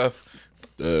kinds of stuff?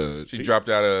 She dropped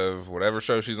out of whatever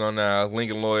show she's on now,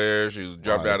 Lincoln Lawyer. She was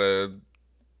dropped out of,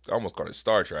 I almost called it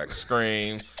Star Trek,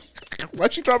 Scream.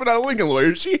 Why'd she dropping out of Lincoln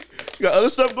Lawyer? She got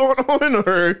other stuff going on in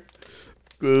her.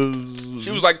 She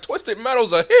was like, Twisted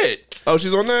Metal's a hit. Oh,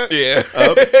 she's on that? Yeah.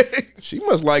 She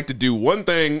must like to do one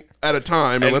thing at a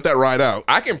time and let that ride out.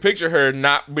 I can picture her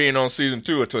not being on season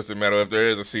 2 of Twisted Metal if there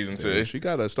is a season 2. Yeah, she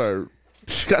gotta stop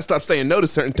saying no to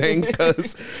certain things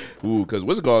because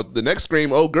what's it called? The next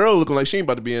Scream, old girl looking like she ain't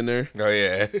about to be in there. Oh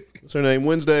yeah. What's her name?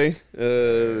 Wednesday.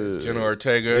 Jenna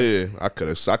Ortega. Yeah, I could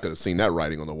have seen that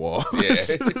writing on the wall. Yeah.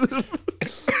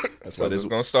 That's why this is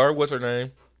gonna start. What's her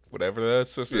name? Whatever the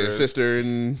sister is. Sister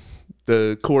in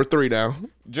the core 3 now.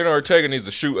 Jenna Ortega needs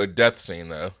to shoot a death scene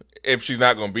though. If she's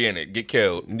not gonna be in it, get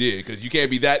killed. Yeah, because you can't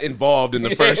be that involved in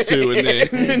the first 2 and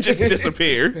then just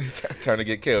disappear. Time to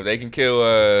get killed. They can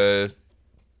kill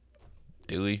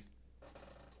Dewey.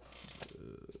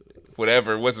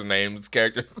 Whatever. What's his name? His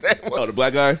character's name. Oh, the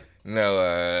black guy?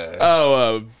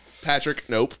 No. Patrick?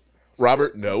 Nope.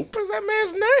 Robert? Nope. What's that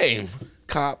man's name?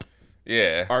 Cop?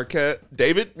 Yeah. Arquette?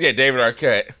 David? Yeah, David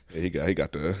Arquette. Yeah, he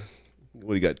got the...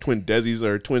 What, he got twin Desi's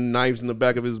or twin knives in the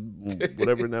back of his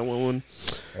whatever in that one?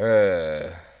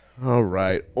 All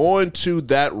right. On to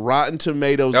that Rotten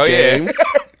Tomatoes game.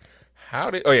 Yeah.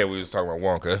 we was talking about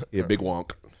Wonka. Yeah, Big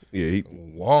Wonk. Yeah,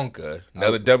 Wonka.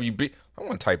 Another WB. I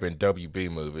want to type in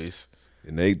WB movies.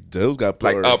 And those got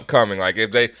like upcoming. Like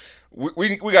if they,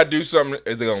 we got to do something.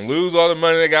 Is they gonna lose all the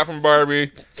money they got from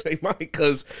Barbie? They might,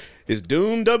 because is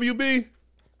Dune WB?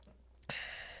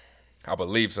 I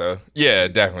believe so. Yeah,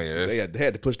 it definitely is. They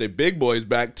had to push their big boys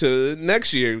back to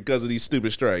next year because of these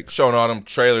stupid strikes. Showing all them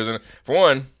trailers, and for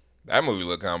one, that movie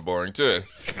looked kind of boring too.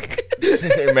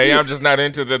 Maybe I'm just not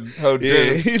into the whole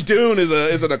Dune. Yeah, Dune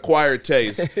is an acquired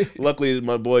taste. Luckily,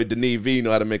 my boy Denis V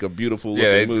know how to make a beautiful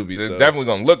looking movie. It's definitely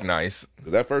gonna look nice.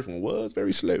 That first one was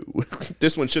very slow.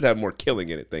 This one should have more killing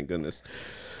in it, thank goodness.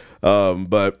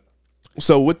 But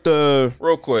so with the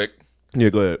real quick, yeah,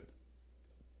 go ahead.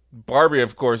 Barbie,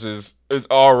 of course, is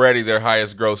already their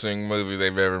highest grossing movie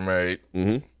they've ever made.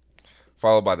 Mm-hmm.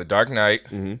 Followed by The Dark Knight,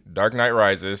 Dark Knight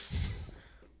Rises,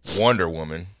 Wonder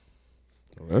Woman,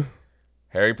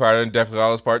 Harry Potter and Deathly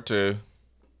Hallows Part 2,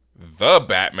 The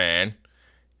Batman.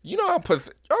 You know how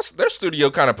their studio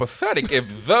kind of pathetic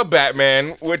if The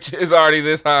Batman, which is already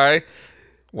this high.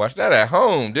 Watched that at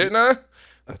home, didn't I?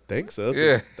 I think so.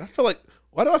 Yeah.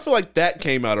 Why do I feel like that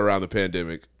came out around the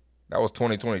pandemic? That was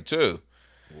 2022.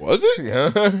 Was it? Yeah.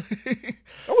 That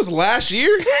was last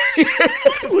year?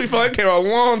 We thought it came out a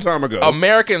long time ago.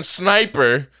 American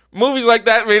Sniper. Movies like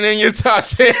that been in your top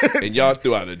 10. And y'all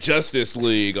threw out a Justice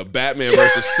League, a Batman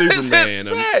versus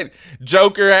Superman.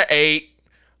 Joker at 8,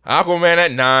 Aquaman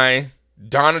at 9,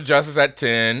 Dawn of Justice at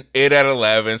 10, It at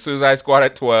 11, Suicide Squad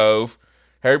at 12.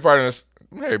 Harry Potter's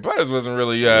wasn't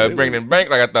really bringing in bank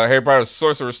like I thought. Harry Potter's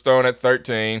Sorcerer's Stone at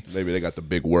 13. Maybe they got the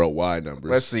big worldwide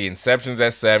numbers. Let's see. Inception's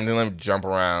at 17. Let me jump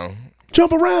around.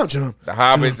 Jump around, jump. The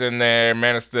Hobbit's in there.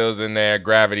 Man of Steel's in there.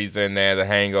 Gravity's in there. The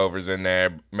Hangover's in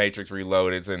there. Matrix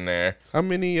Reloaded's in there. How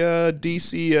many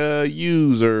DC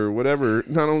U's or whatever?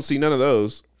 I don't see none of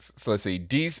those. So let's see.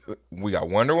 We got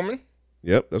Wonder Woman.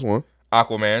 Yep, that's one.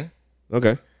 Aquaman.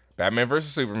 Okay. Batman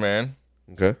versus Superman.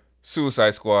 Okay.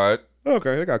 Suicide Squad,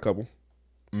 Okay, they got a couple.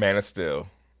 Man of Steel.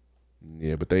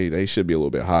 Yeah, but they should be a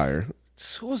little bit higher.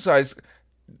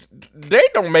 They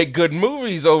don't make good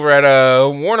movies over at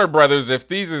Warner Brothers if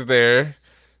these is there.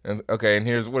 And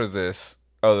here's what is this?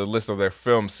 Oh, the list of their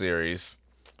film series.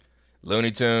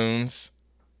 Looney Tunes.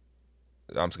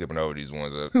 I'm skipping over these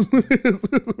ones.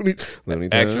 Looney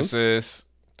Tunes. Exorcist.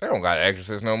 They don't got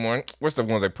Exorcist no more. What's the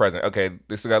ones they present? Okay,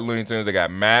 they still got Looney Tunes. They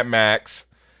got Mad Max.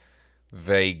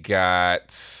 They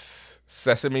got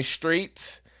Sesame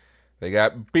Street. They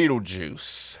got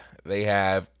Beetlejuice. They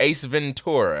have Ace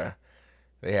Ventura.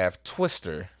 They have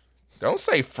Twister. Don't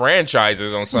say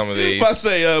franchises on some of these. I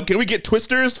say, can we get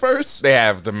Twisters first? They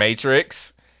have The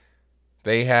Matrix.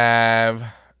 They have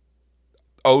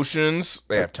Oceans.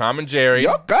 They have Tom and Jerry.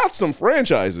 Y'all got some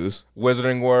franchises.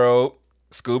 Wizarding World.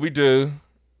 Scooby-Doo.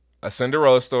 A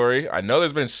Cinderella Story. I know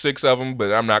there's been 6 of them,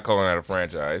 but I'm not calling that a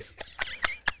franchise.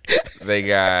 They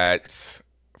got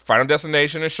Final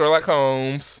Destination and Sherlock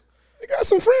Holmes. They got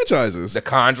some franchises. The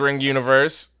Conjuring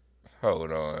universe.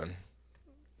 Hold on.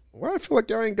 Why I feel like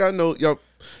y'all ain't got no y'all.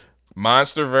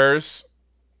 Monsterverse.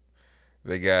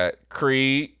 They got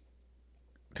Creed.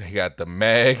 They got the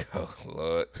Meg. Oh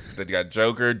Lord. They got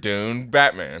Joker, Dune,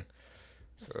 Batman.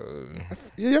 So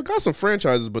Yeah, y'all got some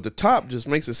franchises, but the top just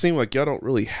makes it seem like y'all don't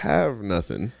really have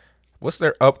nothing. what's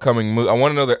their upcoming movie? I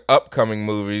want to know their upcoming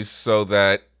movies so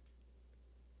that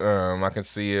I can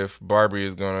see if Barbie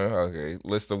is gonna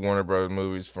list of Warner Brothers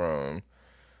movies from.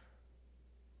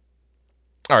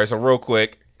 All right, so real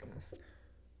quick,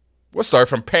 we'll start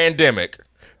from Pandemic.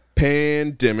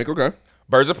 Okay.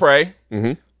 Birds of Prey.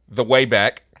 Mm-hmm. The Way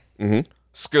Back. Mm-hmm.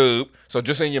 Scoob. So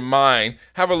just in your mind,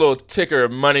 have a little ticker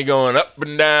of money going up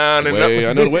and down and up.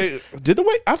 I know the way. Did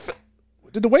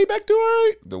the way back do all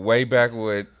right? The Way Back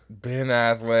with Ben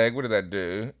Affleck. What did that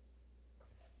do?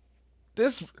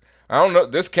 I don't know.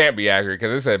 This can't be accurate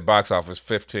because it said box office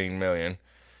 15 million.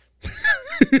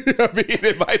 I mean,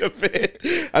 it might have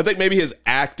been. I think maybe his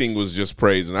acting was just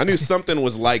praising. I knew something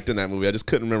was liked in that movie. I just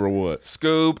couldn't remember what.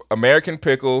 Scoob, American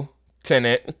Pickle,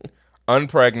 Tenet,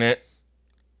 Unpregnant.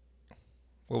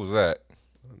 What was that?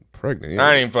 Pregnant. Yeah.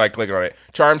 I didn't even feel like clicking on it.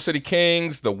 Charm City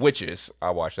Kings, The Witches. I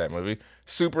watched that movie.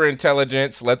 Super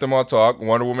Intelligence, Let Them All Talk,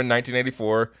 Wonder Woman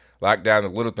 1984, Lockdown, The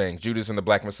Little Things, Judas and the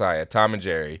Black Messiah, Tom and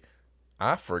Jerry.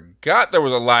 I forgot there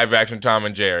was a live action Tom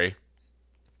and Jerry.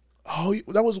 Oh,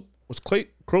 that was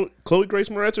Chloe Grace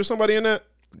Moretz or somebody in that?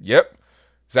 Yep.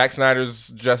 Zack Snyder's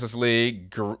Justice League,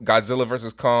 Godzilla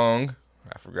vs. Kong.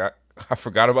 I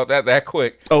forgot about that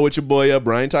quick. Oh, with your boy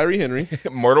Brian Tyree Henry.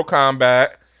 Mortal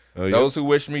Kombat. Oh, yeah. Those Who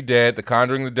Wish Me Dead. The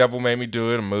Conjuring, The Devil Made Me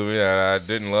Do It, a movie that I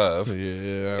didn't love.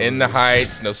 Yeah. In the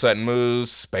Heights, No Sudden Moves,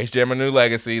 Space Jam: A New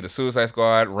Legacy, The Suicide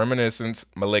Squad, Reminiscence,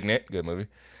 Malignant, good movie.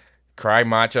 Cry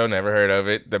Macho, never heard of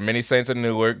it. The Many Saints of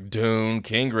Newark, Dune,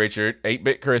 King Richard,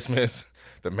 8-Bit Christmas,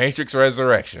 The Matrix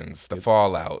Resurrections, The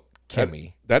Fallout,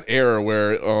 Kimmy. That era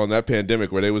where on that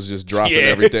pandemic where they was just dropping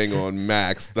everything on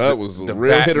Max, that was The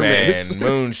real Batman, hit or miss.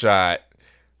 Moonshot,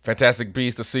 Fantastic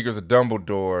Beasts, The Secrets of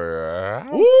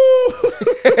Dumbledore, Woo!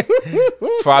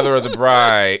 Father of the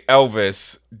Bride,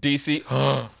 Elvis, DC.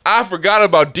 I forgot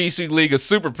about DC League of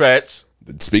Super Pets.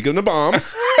 Speaking of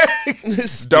bombs,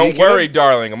 Don't Worry,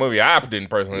 Darling, a movie I didn't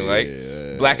personally like.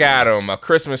 Black Adam, A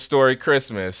Christmas Story,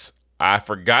 Christmas. I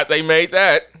forgot they made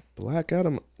that. Black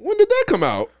Adam. When did that come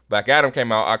out? Black Adam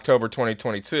came out October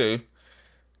 2022.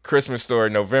 Christmas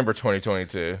Story, November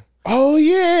 2022. Oh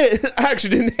yeah, I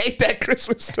actually didn't hate that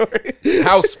Christmas Story.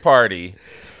 House Party.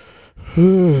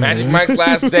 Magic Mike's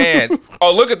Last Dance.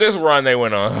 Oh, look at this run they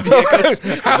went on.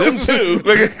 Them too.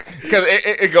 Because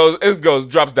it goes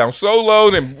drops down so low,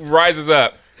 then rises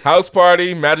up. House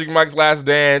Party, Magic Mike's Last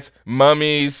Dance,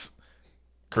 Mummies,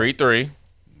 Creed 3.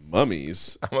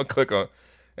 Mummies. I'm gonna click on.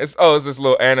 It's this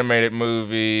little animated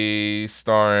movie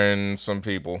starring some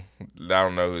people. I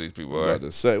don't know who these people I'm are. about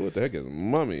to say, what the heck is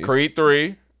Mummies? Creed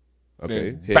 3.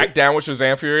 Okay. Back Down with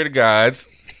Shazam! Fury of the Gods.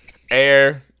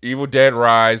 Air. Evil Dead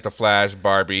Rise, The Flash,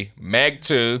 Barbie, Meg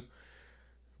 2,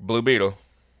 Blue Beetle.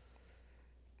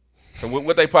 So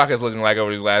what they pockets looking like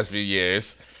over these last few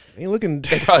years? Ain't looking.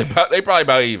 They probably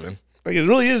about even. Like it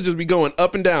really is just be going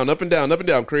up and down, up and down, up and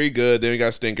down. Creed good. Then we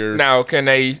got Stinker. Now can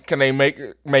they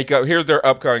make up? Here's their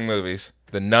upcoming movies: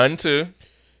 The Nun 2.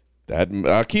 That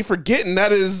I keep forgetting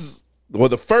that is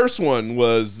the first one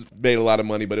made a lot of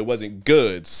money, but it wasn't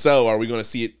good. So are we going to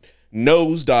see it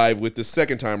nosedive with the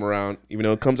second time around, even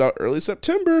though it comes out early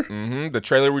September? Mm-hmm. The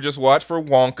trailer we just watched for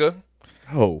Wonka.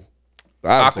 Oh,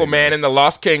 Aquaman and the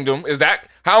Lost Kingdom.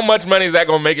 How much money is that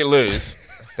going to make it lose?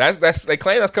 They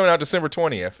claim that's coming out December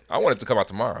 20th. I want it to come out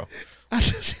tomorrow.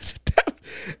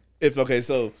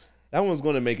 So That one's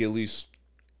going to make at least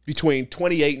between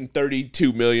 28 and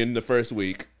 32 million the first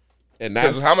week. And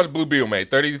that's How much Blue Beetle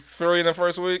made? 33 in the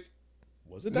first week?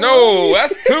 Was it that No,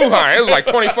 that's too high. It was like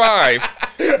 25.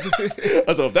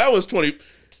 So if that was 20,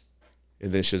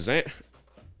 and then Shazam,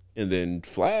 and then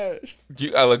Flash.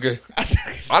 I look good.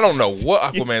 I don't know what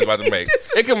Aquaman's about to make.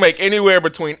 It can make anywhere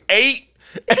between 8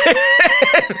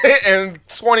 and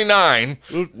 29.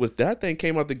 With that thing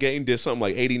came out the game, did something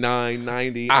like 89,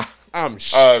 90. I'm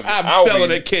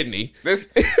selling a kidney.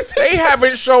 They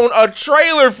haven't shown a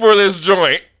trailer for this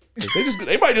joint.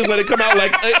 They might just let it come out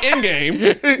like in game.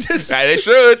 They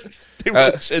should. They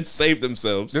really should save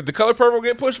themselves. Did the color purple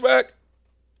get pushed back?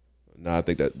 No, I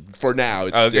think that for now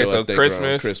it's okay. still.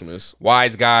 So Christmas.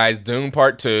 Wise Guys, Dune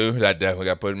Part 2. That definitely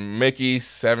got put. Mickey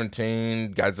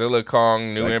 17, Godzilla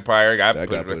Kong, New Empire got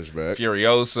pushed back.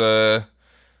 Furiosa,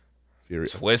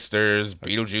 Twisters,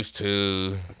 Beetlejuice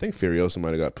 2. I think Furiosa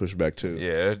might have got pushed back too.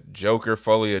 Yeah, Joker,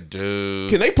 Folie à Deux.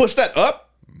 Can they push that up?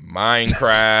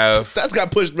 Minecraft. That's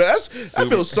got pushed back. That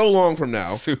feels so long from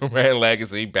now. Superman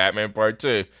Legacy, Batman Part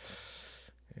 2.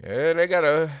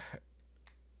 Yeah,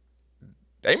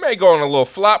 they may go on a little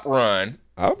flop run.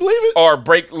 I'll believe it. Or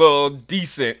break a little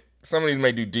decent. Some of these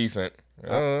may do decent.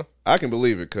 I can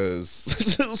believe it because,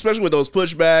 especially with those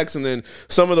pushbacks, and then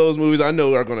some of those movies I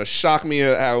know are going to shock me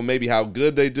at how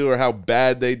good they do or how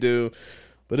bad they do.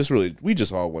 But it's really, we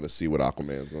just all want to see what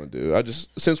Aquaman's going to do.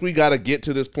 Since we got to get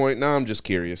to this point, now I'm just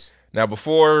curious. Now,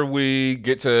 before we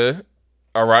get to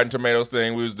our Rotten Tomatoes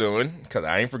thing we was doing, because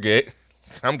I ain't forget,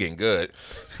 I'm getting good.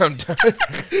 I'm done.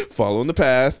 Following the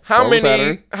path. How many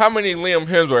pattern. Liam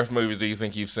Hemsworth movies do you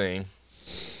think you've seen?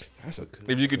 That's a good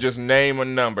If you could just name a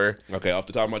number. Okay, off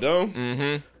the top of my dome?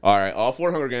 Mm-hmm. All right, all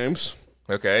 4 Hunger Games.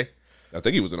 Okay. I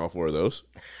think he was in all 4 of those.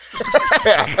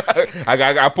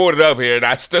 I pulled it up here and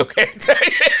I still can't say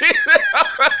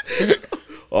it.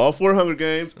 All 4 Hunger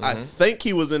Games. I think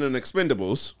he was in an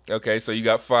Expendables. Okay, so you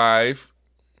got 5.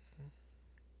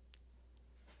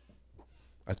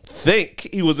 I think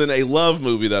he was in a love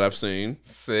movie that I've seen.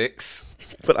 6.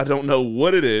 But I don't know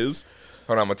what it is.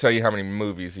 Hold on, I'm going to tell you how many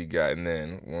movies he got. And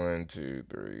then 1, 2,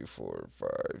 3, 4, 5,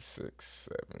 6,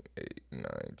 7, 8, 9,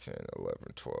 10, 11,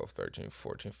 12, 13,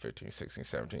 14, 15, 16,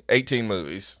 17, 18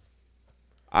 movies.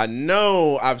 I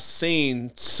know I've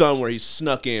seen some where he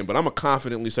snuck in, but I'm going to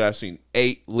confidently say I've seen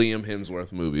 8 Liam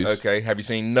Hemsworth movies. Okay, have you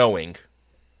seen Knowing?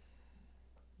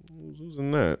 Who's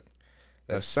in that?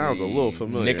 That sounds a little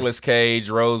familiar. Nicolas Cage,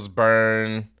 Rose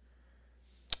Byrne.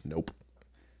 Nope.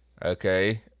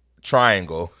 Okay.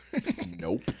 Triangle.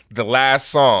 Nope. The Last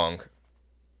Song.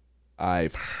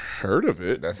 I've heard of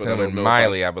it. That's but I don't know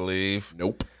Miley, I believe.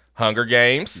 Nope. Hunger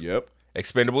Games. Yep.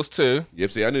 Expendables 2.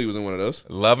 Yep. See, I knew he was in one of those.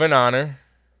 Love and Honor.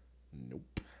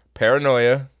 Nope.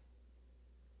 Paranoia.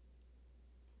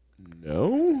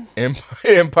 No.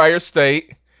 Empire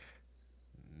State.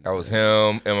 That was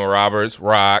him. Emma Roberts.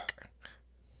 Rock.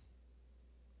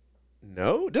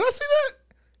 No. Did I see that?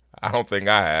 I don't think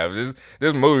I have.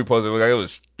 This movie poster looked like it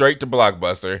was straight to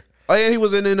Blockbuster. Oh, yeah, he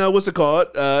was in what's it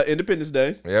called? Independence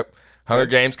Day. Yep. Hunger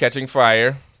Games, Catching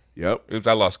Fire. Yep. Oops,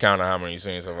 I lost count of how many you've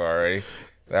seen so far already.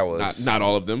 That was not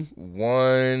all of them.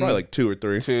 1, Probably like 2 or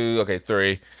 3. 2, okay,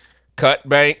 3. Cut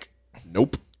Bank.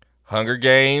 Nope. Hunger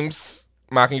Games,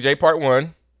 Mockingjay Part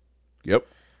 1. Yep.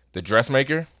 The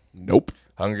Dressmaker. Nope.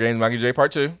 Hunger Games, Mockingjay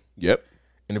Part 2. Yep.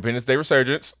 Independence Day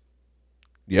Resurgence.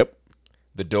 Yep.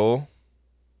 The Duel.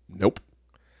 Nope.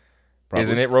 Probably.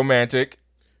 Isn't It Romantic?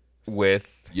 With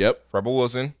Yep. Rebel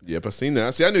Wilson. Yep, I've seen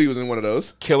that. See, I knew he was in one of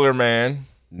those. Killer Man.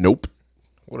 Nope.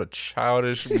 What a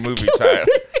childish movie title.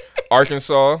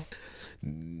 Arkansas.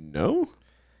 No.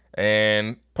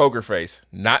 And Poker Face.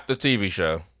 Not the TV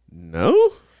show. No.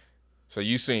 So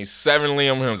you've seen 7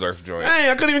 Liam Hemsworth joints. Hey,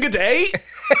 I couldn't even get to 8.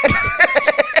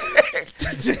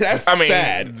 That's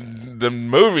sad. The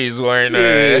movies weren't.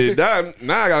 Now I'm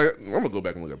gonna go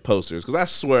back and look at posters because I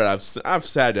swear I've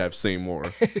said I've seen more.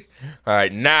 All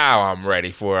right, now I'm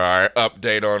ready for our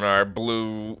update on our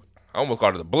Blue. I almost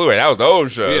called it the Blu-ray. That was the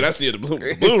old show. Yeah, that's the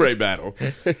Blu-ray battle. All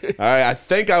right, I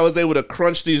think I was able to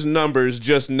crunch these numbers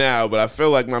just now, but I feel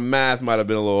like my math might have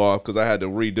been a little off because I had to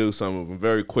redo some of them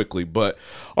very quickly. But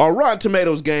our Rotten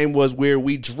Tomatoes game was where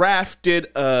we drafted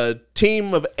a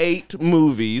team of 8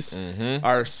 movies. Mm-hmm.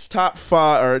 Our top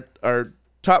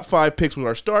 5 picks was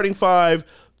our starting 5.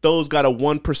 Those got a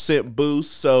 1%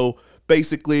 boost. So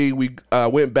Basically, we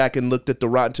went back and looked at the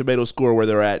Rotten Tomatoes score where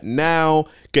they're at now,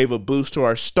 gave a boost to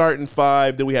our starting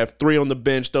 5. Then we have 3 on the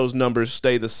bench. Those numbers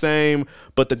stay the same,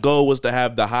 but the goal was to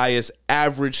have the highest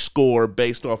average score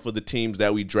based off of the teams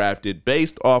that we drafted,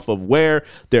 based off of where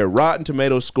their Rotten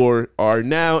Tomatoes score are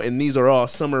now, and these are all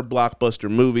summer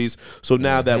blockbuster movies. So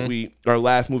now that our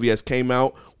last movie has came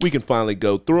out, we can finally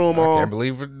go through them all. I can't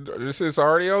believe this is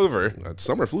already over.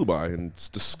 Summer flew by, and it's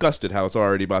disgusted how it's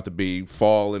already about to be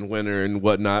fall and winter and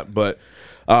whatnot. But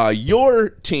your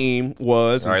team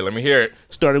was... All right, let me hear it.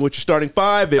 Starting with your starting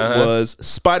 5, it was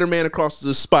Spider-Man Across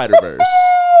the Spider-Verse.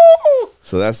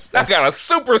 So that's I got a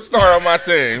superstar on my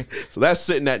team. So that's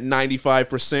sitting at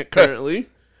 95% currently.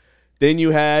 Then you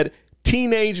had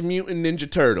Teenage Mutant Ninja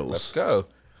Turtles. Let's go.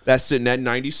 That's sitting at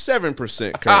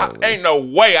 97% currently. Ain't no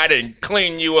way I didn't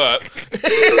clean you up. All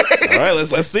right,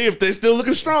 let's see if they're still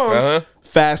looking strong.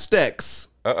 Fast X.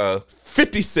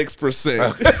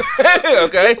 56%.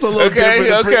 Okay. It's a little different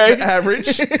than the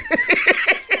average.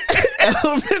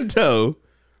 Elemento.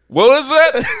 What was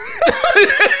that?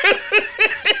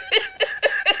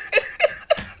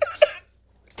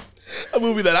 A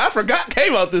movie that I forgot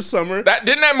came out this summer.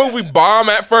 Didn't that movie bomb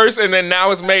at first, and then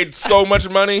now it's made so much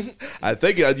money? I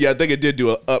think it did do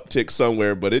an uptick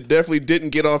somewhere, but it definitely didn't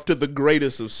get off to the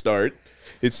greatest of start.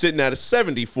 It's sitting at a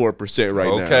 74%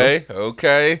 right now.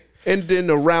 Okay. And then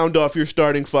to round off your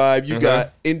starting 5, you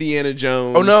got Indiana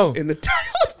Jones. Oh no! In the Dial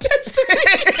of Destiny.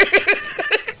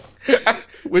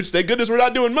 Which, thank goodness, we're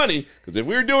not doing money. Because if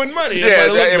we were doing money,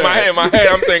 in my head,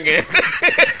 I'm thinking.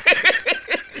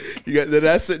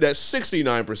 That's sitting at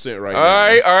 69% right now. All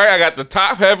right. I got the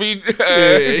top heavy. Got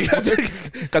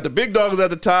the big dogs at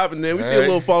the top, and then we see a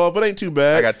little fall off, but ain't too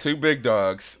bad. I got 2 big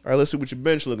dogs. All right, let's see what your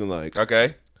bench looking like.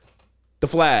 Okay. The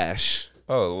Flash.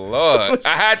 Oh Lord, I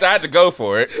had to go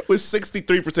for it. With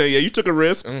 63%, yeah, you took a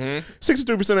risk.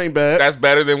 63% ain't bad. That's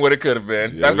better than what it could have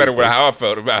been. That's better than how I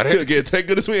felt about it. Again, thank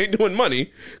goodness we ain't doing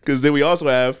money, because then we also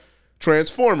have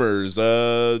Transformers,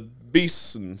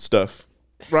 Beasts and stuff.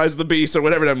 Rise of the Beast or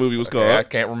whatever that movie was called. I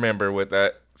can't remember what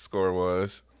that score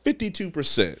was.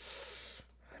 52%.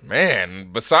 Man,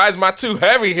 besides my 2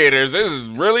 heavy hitters, this is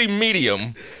really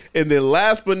medium. And then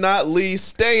last but not least,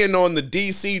 staying on the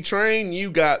DC train, you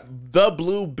got the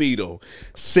Blue Beetle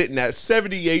sitting at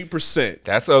 78%.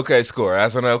 That's okay score.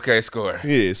 That's an okay score.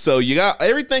 Yeah, so you got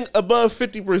everything above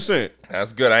 50%.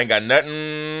 That's good. I ain't got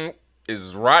nothing.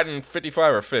 Is rotten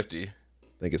 55 or 50? I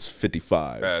think it's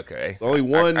 55. Okay. It's only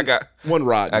one. I got one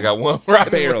rotten. I got one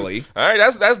rotten. Barely. All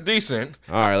right, that's decent.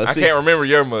 All right, let's see. I can't remember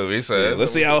your movie, so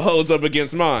let's see how it holds up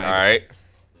against mine. All right.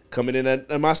 Coming in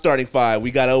at my starting 5,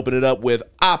 we got to open it up with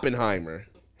Oppenheimer,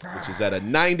 which is at a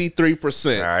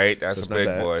 93%. All right, that's a big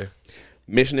boy.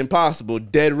 Mission Impossible: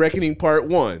 Dead Reckoning Part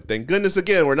 1. Thank goodness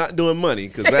again we're not doing money,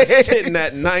 because that's sitting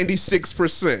at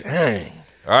 96%. Dang.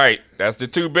 All right, that's the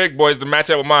 2 big boys to match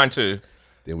up with mine too.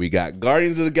 Then we got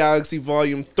Guardians of the Galaxy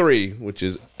Volume 3, which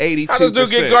is 82%. How does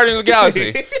dude get Guardians of the Galaxy?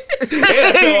 And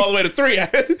it fell all the way to 3.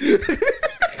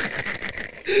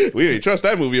 We didn't trust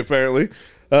that movie, apparently.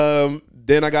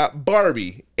 Then I got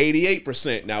Barbie,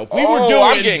 88%. Now, if we were doing...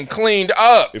 I'm getting cleaned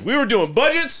up. If we were doing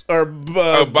budgets or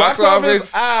box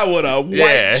office, I would have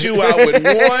wiped you out with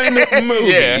one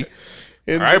movie. Yeah.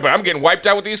 All right, but I'm getting wiped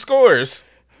out with these scores.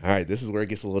 All right, this is where it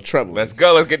gets a little troubling. Let's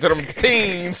go. Let's get to them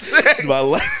teens. my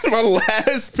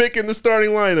last pick in the starting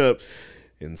lineup,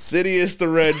 Insidious: The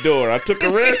Red Door. I took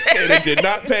a risk, and it did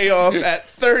not pay off at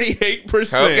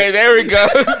 38%. Okay, there we go.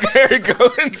 There we go,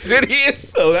 Insidious.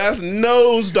 So that's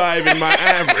nosediving my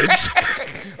average.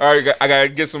 All right, I got to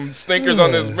get some stinkers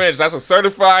on this bench. That's a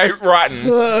certified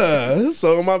rotten.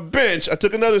 So on my bench, I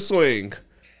took another swing.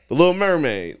 The Little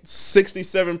Mermaid,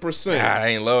 67%. That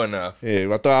ain't low enough.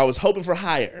 Yeah, I thought I was hoping for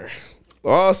higher.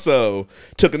 Also,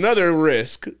 took another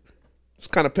risk. It's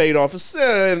kind of paid off.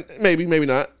 Maybe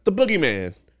not. The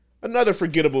Boogeyman. Another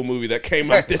forgettable movie that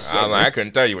came out this summer. I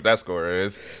couldn't tell you what that score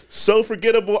is. So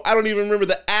forgettable, I don't even remember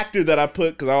the actor that I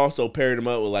put, because I also paired him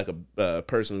up with like a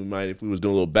person who might, if we was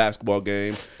doing a little basketball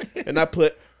game. And I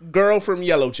put Girl from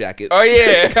Yellow Jackets. Oh,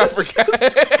 yeah. I forgot.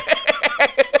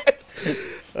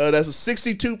 That's a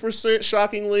 62%,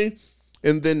 shockingly.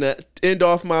 And then to end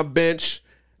off my bench,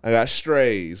 I got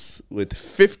Strays with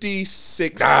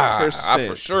 56%. I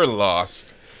for sure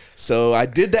lost. So I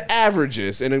did the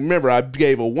averages. And remember, I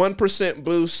gave a 1%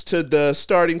 boost to the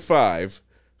starting 5.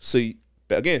 So,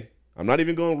 again, I'm not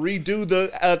even going to redo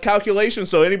the calculation.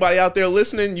 So anybody out there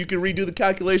listening, you can redo the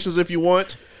calculations if you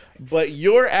want. But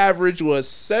your average was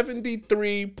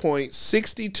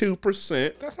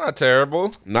 73.62%. That's not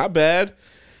terrible. Not bad.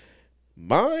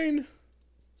 Mine,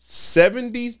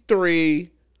 73.3%.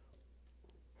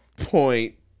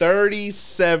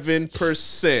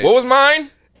 37%. What was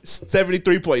mine?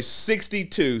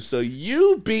 73.62. So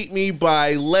you beat me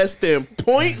by less than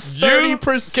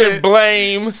 0.30%. You can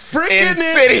blame freaking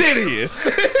Insidious.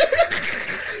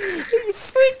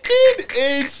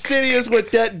 Freaking Insidious with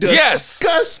that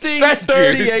disgusting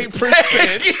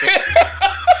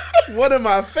 38%. One of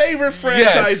my favorite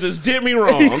franchises did me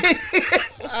wrong.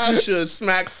 I should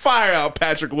smack fire out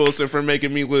Patrick Wilson for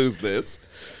making me lose this.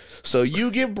 So you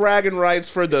get bragging rights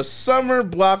for the Summer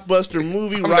Blockbuster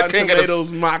Movie Rotten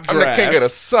Tomatoes mock draft. I'm the king of the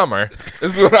summer.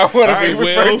 This is what I want to be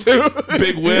referred to.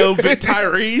 Big Will, Big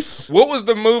Tyrese. What was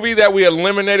the movie that we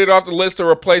eliminated off the list to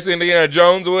replace Indiana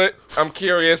Jones with? I'm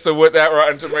curious to what that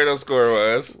Rotten Tomatoes score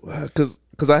was. Because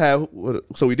I have...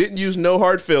 So we didn't use No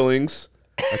Hard Feelings.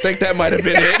 I think that might have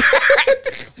been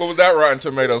it. What was that Rotten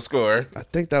Tomatoes score? I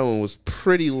think that one was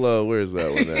pretty low. Where is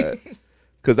that one at?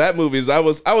 Because that movie is, I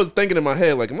was thinking in my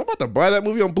head, like, am I about to buy that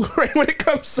movie on Blu-ray when it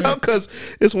comes out? Because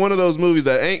it's one of those movies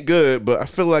that ain't good, but I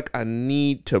feel like I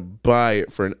need to buy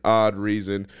it for an odd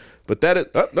reason. But that is,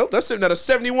 nope, that's sitting at a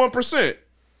 71%.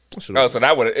 Oh, so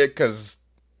that would have, because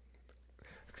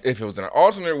if it was in an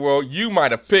alternate world, you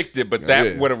might have picked it, but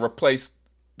that would have replaced,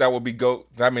 that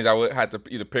means I would have to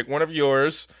either pick one of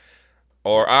yours,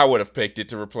 or I would have picked it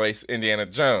to replace Indiana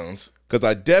Jones. Because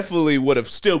I definitely would have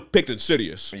still picked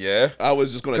Insidious. Yeah. I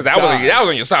was just going to die. Because that was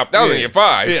on your top. That was on your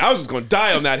 5. Yeah, I was just going to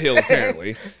die on that hill,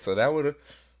 apparently. So that would have...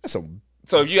 So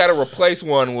if you got to replace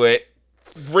one with,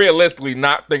 realistically,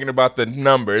 not thinking about the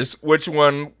numbers, which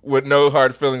one would No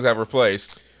Hard Feelings have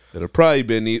replaced? It'd have probably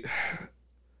been...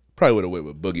 Probably would have went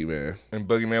with Boogeyman. And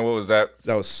Boogeyman, what was that?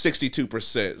 That was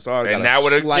 62%. So I and that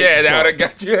would have, that would have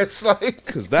got you a slight.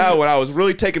 Because that one, I was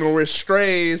really taking a risk.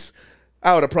 Strays,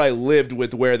 I would have probably lived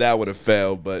with where that would have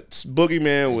fell. But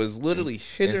Boogeyman was literally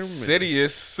hit or miss.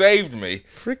 Insidious saved me.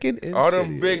 Freaking Insidious. All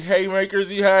them big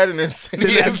haymakers you had, and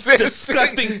Insidious. That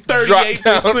disgusting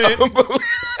 38%.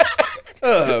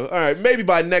 All right, maybe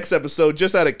by next episode,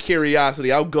 just out of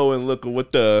curiosity, I'll go and look at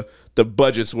what the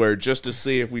budgets were just to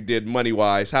see if we did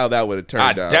money-wise, how that would have turned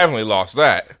out. I definitely lost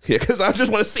that. Yeah, because I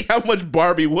just want to see how much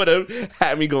Barbie would have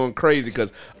had me going crazy,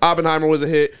 because Oppenheimer was a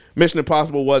hit, Mission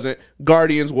Impossible wasn't,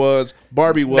 Guardians was,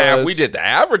 Barbie was. Now, if we did the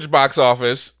average box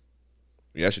office,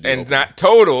 yeah, I should do and not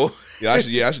total. Yeah, I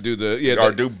should do the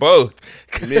or do both.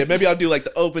 Yeah, maybe I'll do like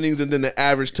the openings and then the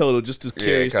average total, just as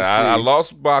curious to see. I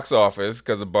lost box office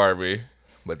because of Barbie,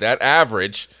 but that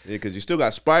average. Yeah, because you still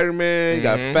got Spider-Man, you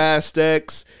got Fast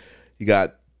X. You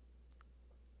got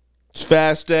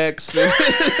Fast X. Yeah,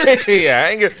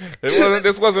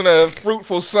 this wasn't a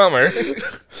fruitful summer.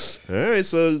 All right,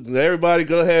 so everybody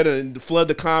go ahead and flood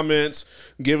the comments,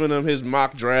 giving him his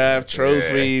mock draft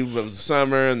trophy of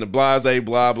summer and the blase,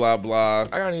 blah, blah, blah.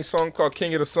 I got any song called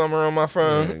King of the Summer on my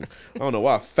phone. Dang. I don't know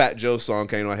why a Fat Joe song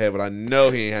came to my head, but I know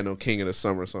he ain't had no King of the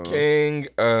Summer song. King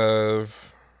of...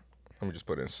 Let me just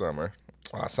put in summer.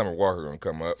 Summer Walker gonna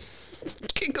come up.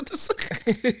 King of the Summer.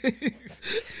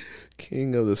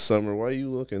 King of the Summer. Why are you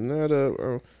looking that up?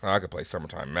 Oh. I could play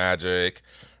Summertime Magic.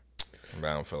 But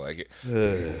I don't feel like it.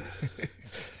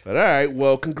 But all right,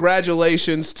 well,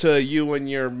 congratulations to you and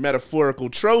your metaphorical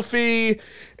trophy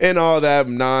and all that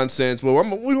nonsense. Well,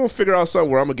 we're going to figure out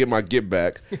something where I'm going to get my get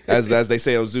back. As they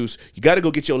say on Zeus, you got to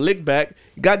go get your lick back.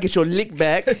 You got to get your lick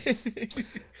back.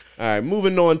 All right,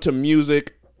 moving on to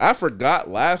music. I forgot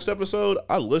last episode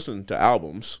I listened to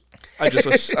albums. I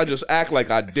just act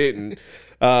like I didn't.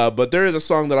 But there is a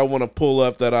song that I want to pull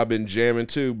up that I've been jamming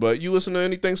to. But you listen to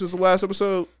anything since the last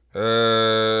episode?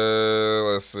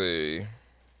 Let's see.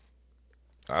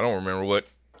 I don't remember what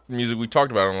music we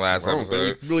talked about on the last episode. I don't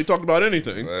think we really talked about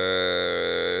anything.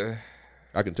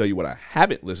 I can tell you what I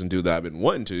haven't listened to that I've been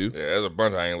wanting to. Yeah, there's a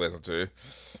bunch I ain't listened to.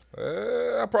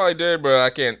 I probably did, but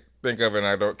I can't think of it,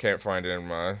 and can't find it in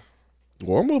my...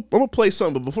 Well, I'm gonna play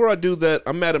something, but before I do that,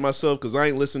 I'm mad at myself because I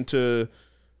ain't listened to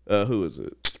who is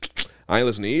it? I ain't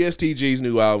listened to ESTG's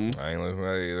new album. I ain't listened to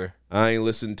that either. I ain't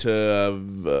listened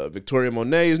to Victoria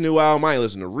Monet's new album. I ain't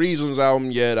listened to Reason's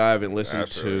album yet. I haven't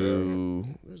listened to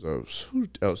who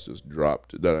else just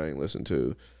dropped that I ain't listened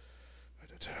to.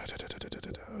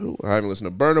 I haven't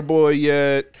listened to Burna Boy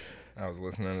yet. I was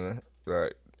listening to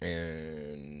that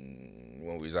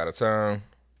when we was out of town.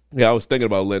 Yeah, I was thinking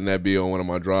about letting that be on one of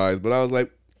my drives, but I was like,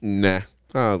 nah,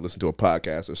 I'll listen to a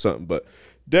podcast or something. But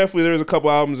definitely there's a couple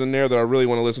albums in there that I really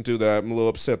want to listen to that I'm a little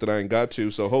upset that I ain't got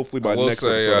to. So hopefully by next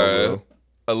episode I will.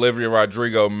 Olivia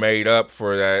Rodrigo made up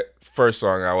for that first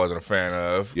song I wasn't a fan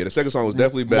of. Yeah, the second song was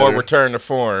definitely better. More return to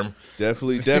form.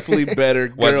 Definitely better.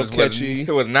 Girl catchy.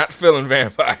 It was not feeling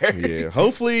vampire. Yeah,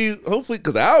 hopefully,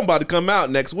 because the album about to come out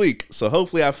next week. So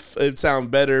hopefully it sound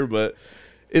better, but...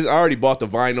 I already bought the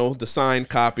vinyl, the signed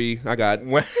copy. I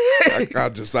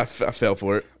fell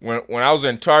for it. When I was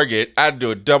in Target, I had to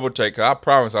do a double take. 'Cause I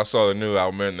promise I saw the new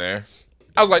album in there.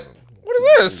 I was like,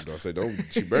 what is this?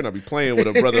 You better not be playing with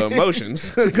a brother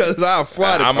emotions, because I'll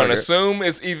fly to Target. I'm gonna assume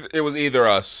it was either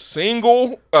a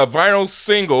vinyl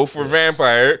single for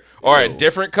Vampire, or a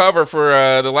different cover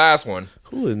for the last one.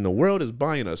 Who in the world is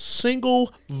buying a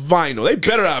single vinyl? They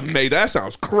better not have made that.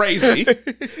 Sounds crazy.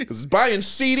 Because buying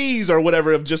CDs or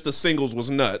whatever of just the singles was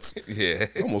nuts. Yeah.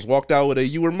 I almost walked out with a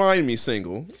 "You Remind Me"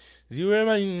 single. You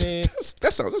remind me.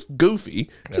 That's goofy.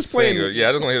 Just playing. Single. Yeah,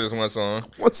 I just want to hear this one song.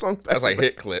 One song. That's like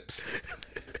hit clips.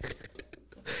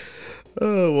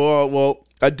 Well,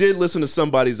 I did listen to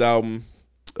somebody's album.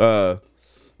 I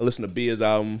listened to Bia's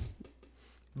album.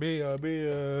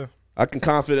 Bia. I can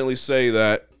confidently say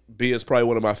that Bia is probably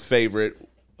one of my favorite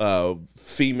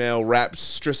female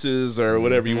rapstresses, or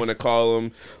whatever you want to call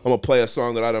them. I'm going to play a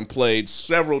song that I done played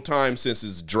several times since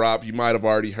it's dropped. You might have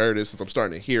already heard it since I'm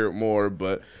starting to hear it more,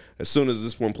 but as soon as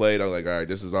this one played, I was like, all right,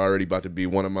 this is already about to be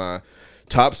one of my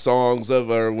top songs of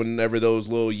whenever those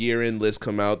little year-end lists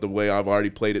come out, the way I've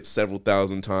already played it several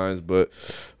thousand times. But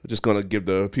I'm just going to give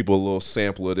the people a little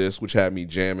sample of this, which had me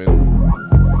jamming.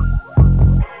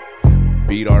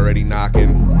 Beat already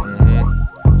knocking.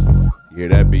 You hear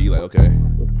that beat, like, okay.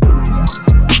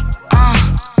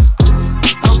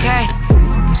 Okay.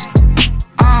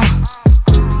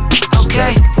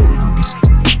 Okay.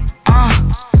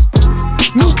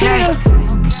 Okay.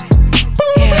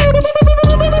 Yeah.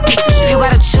 If you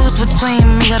gotta choose between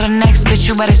me or the next bitch,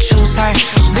 you better choose her.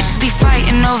 Bitches be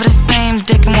fighting over the same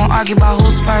dick and won't argue about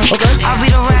who's first. I'll be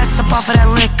the rest up off of that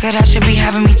liquor, that should be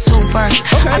having me two bursts.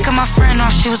 I cut my friend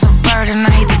off, she was a bird, and I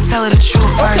hate to tell her the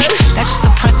truth first. That's just the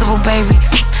principle, baby.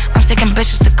 I'm taking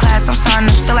bitches to class, I'm starting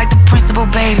to feel like the principal,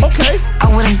 baby. I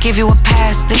wouldn't give you a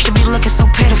pass, they should be looking so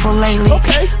pitiful lately.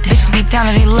 Bitches be down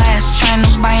to their last, trying to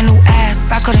buy a new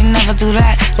ass. I couldn't never do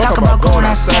that. Talk about going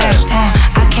outside.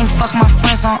 I can't fuck my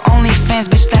friends on OnlyFans,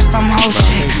 bitch, that's some hoe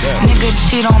shit. Nigga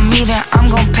cheat on me, then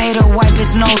I'm gon' pay to wipe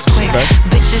his nose quick.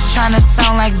 Bitches trying to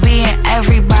sound like B and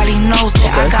everybody knows it.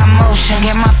 I got motion,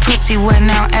 get my pussy wet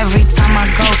now every time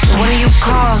I go. So what do you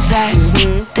call that?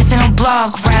 This ain't no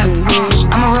blog rap.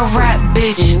 I'm a real rap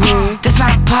bitch. This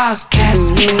not a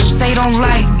podcast. Say you don't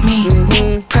like me.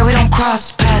 Pray we don't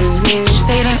cross paths.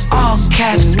 Say it in all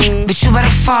caps. But you better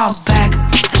fall back.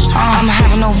 I'm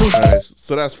having no beef. Right,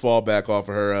 so that's Fallback off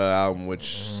of her album,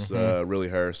 which really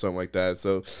her, something like that.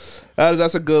 So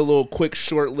that's a good little quick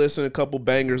short listen, a couple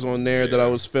bangers on there that I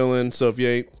was feeling. So if you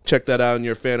ain't checked that out and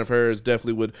you're a fan of hers,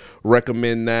 definitely would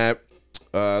recommend that.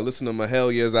 Listen to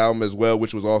Mahalia's album as well,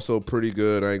 which was also pretty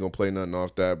good. I ain't gonna play nothing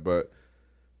off that, but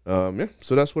yeah.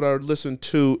 So that's what I listened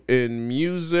to in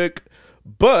music.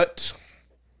 But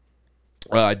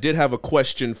I did have a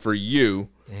question for you.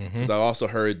 Because I also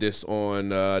heard this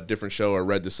on a different show or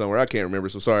read this somewhere. I can't remember,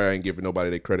 so sorry I ain't giving nobody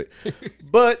their credit.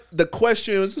 But the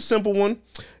question is a simple one.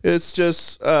 It's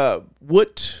just,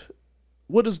 what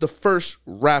is the first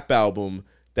rap album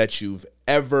that you've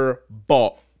ever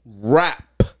bought?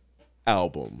 Rap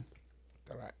album.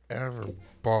 That I ever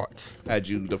bought.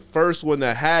 The first one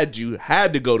that had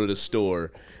to go to the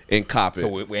store and cop it. So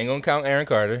we ain't gonna count Aaron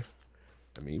Carter.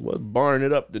 I mean, he was barring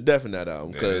it up to death in that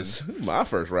album, because my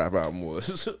first rap album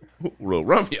was Real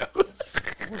Romeo. What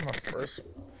was my first?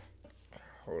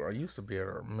 Hold on, I used to be able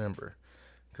to remember,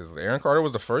 because Aaron Carter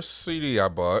was the first CD I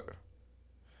bought.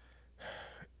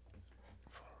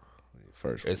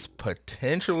 First, it's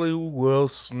potentially Will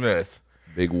Smith.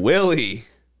 Big Willie.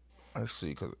 Let's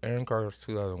see, because Aaron Carter was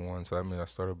 2001, so that means I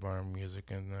started buying music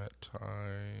in that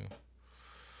time.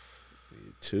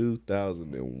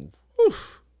 2000 and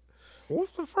what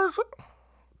was the first one?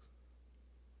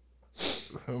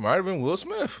 It might have been Will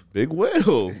Smith. Big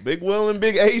Will and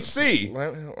Big AC.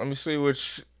 Let me see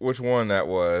which one that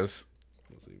was.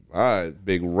 All right,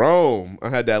 Big Rome. I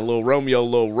had that Little Romeo,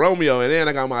 and then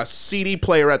I got my CD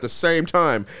player at the same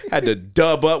time. Had to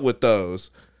dub up with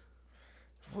those.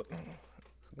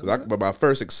 But my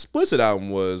first explicit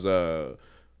album was, I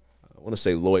want to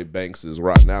say Lloyd Banks'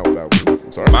 Rotten Album.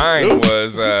 I'm sorry. Mine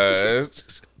was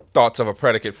Thoughts of a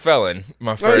Predicate Felon.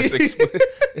 My first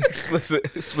explicit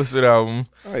album.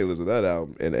 I ain't listened to that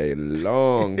album in a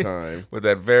long time. With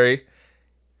that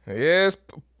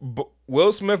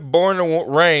Will Smith, Born to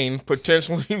Rain,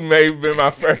 potentially may have been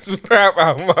my first rap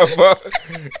album I bought.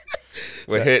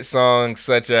 With hit songs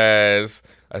such as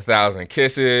 1,000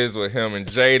 Kisses with him and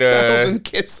Jada. 1,000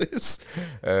 Kisses.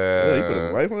 He put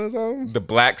his wife on his album? The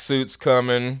Black Suits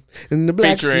Coming. And the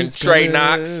Black featuring Suits Trey coming.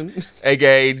 Knox,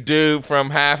 a.k.a. Dude from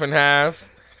Half and Half.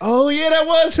 Oh yeah, that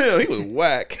was him. He was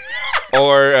whack.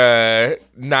 Or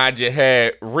Nod Your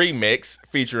Head remix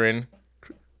featuring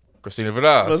Christina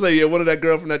Vidal. I was like, yeah, one of that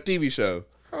girl from that TV show.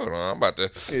 Hold on, I'm about to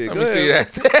let Go me see ahead.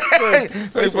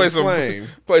 that.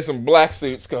 Play some black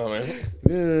suits coming.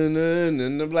 And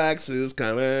the black suits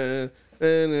coming.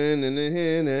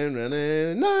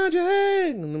 Nod your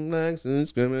head, and the black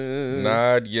suits coming.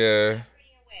 Nod your.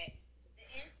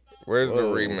 Where's the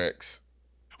remix?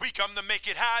 We come to make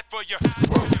it hot for you.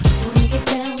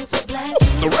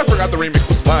 The rapper got the remix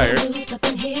was fire.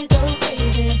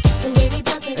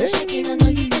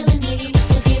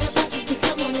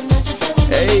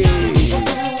 Hey.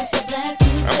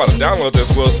 I'm about to download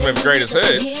this Will Smith Greatest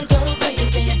Hits.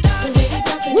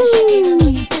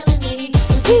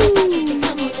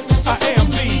 I am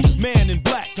the man in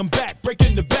black. I'm back,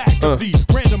 breaking the back of the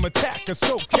random attacker.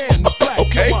 So can the flag.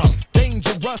 Okay. I'm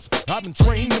dangerous. I've been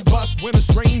trained to bust when a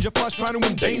stranger fuss trying to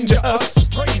endanger us.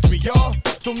 Praise me, y'all.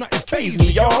 Don't nothing faze me,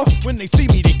 y'all. When they see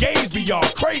me, the gays be all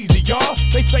crazy, y'all.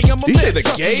 They say I'm a He man. said the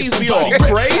Trust me, gays it's be somebody all rip.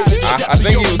 crazy? I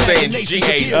think he was saying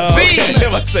G-A-Z. Okay.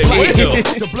 I say, Black Will.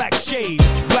 the black shades,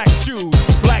 black shoes,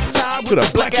 black tie with a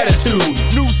black attitude.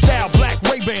 New style, black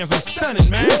Ray-Bans, I'm stunning,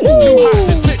 man. New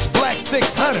hotness, bitch, black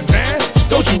 600, man.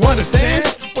 Don't you understand?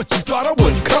 What you thought I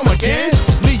wouldn't come again?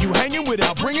 Leave you hanging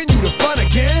without bringing you the fun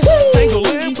again. Tangle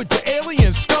in with the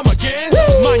alien scum again.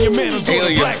 Mind your manners on the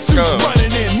Alien black suits scum. running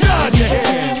in. Nod your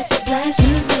head.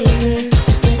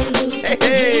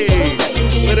 Hey,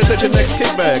 let us at your next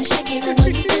kickback.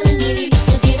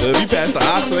 If you pass the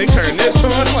ox and they turn this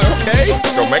on, I'm like, okay.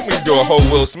 Don't make me do a whole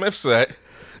Will Smith set.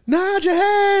 Nod your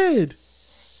head.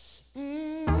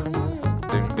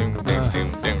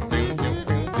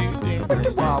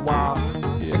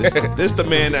 Yeah, this the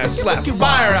man that slapped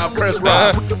fire out Chris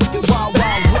Rock. Wild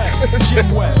West, Jim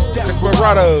West,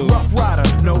 Desperado. Rough Rider.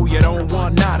 No, you don't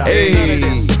want nada. Hey. None of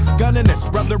this. Six gunning this,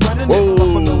 brother running this.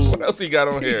 Buffalo What else he got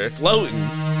on here? Floating.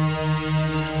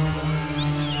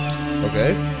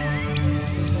 Okay.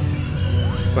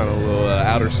 Sound a little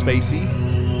outer spacey.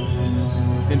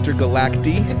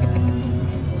 Intergalactic.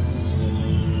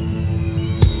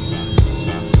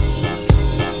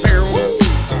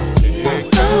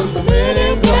 Comes the man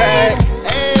in black.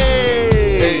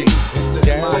 Hey. It's the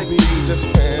MIBs.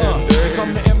 Here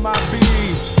come the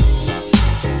MIBs.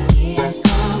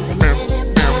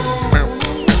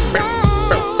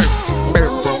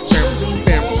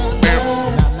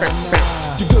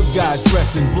 The good guys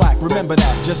dress in black. Remember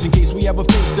that, just in case we ever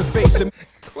face to face.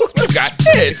 Got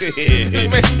hits.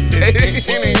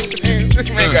 This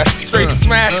man got straight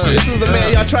smashed. This is the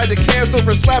man y'all tried to cancel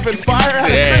for slapping fire out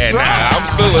of Yeah, Chris Rock. nah, I'm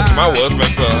still listening to my Will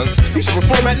Smith songs. He should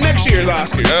perform at next year's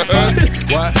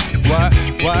Oscars. What?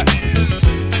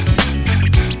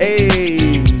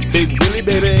 Hey, Big Willie,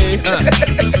 baby. On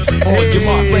your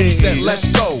mark, ready, set, let's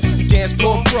go. Dance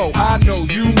floor pro, I know,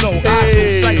 you know. I go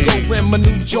psycho when my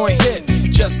new joint hit.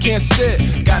 Just can't sit,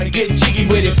 gotta get jiggy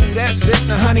with it. Ooh, that's it,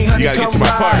 now honey, You gotta get come to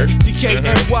my part. ride.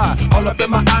 DKNY, all up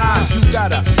in my eye. You got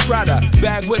a Prada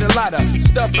bag with a lot of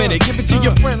stuff in it. Give it to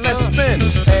your friend, let's spin.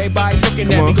 Everybody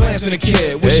looking at me, glancing a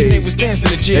kid. Wishing they was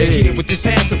dancing a jig here with this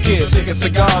handsome kid. Sick a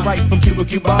cigar right from Cuba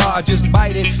Cuba. I just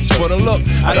bite it, it's for the look,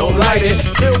 I don't light it.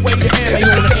 Ill way to end me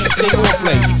on the hand, stay on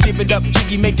play. Give it up,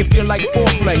 jiggy, make it feel like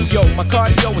foreplay. Yo, my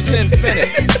cardio is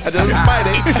infinite. I just fight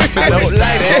it. I don't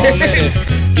light it.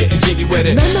 Getting jiggy with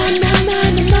it.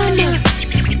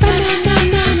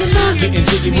 Getting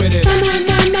jiggy with it.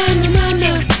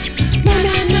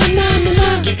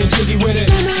 Getting jiggy with it.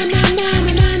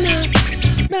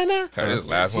 That is the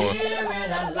last one.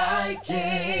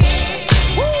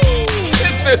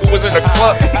 This dude was in the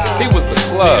club. He was the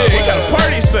club. We got a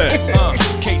party set.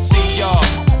 KC, y'all,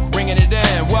 bringing it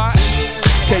in. What?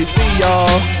 KC, y'all.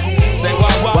 Say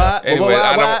what? Anyway,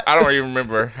 I don't even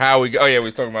remember how we. Oh yeah, we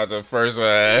was talking about the first.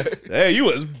 Hey, he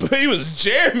was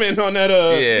jamming on that.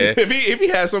 Yeah. If he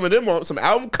had some of them on some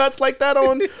album cuts like that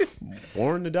on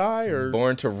Born to Die or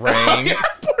Born to Rain.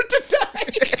 Born to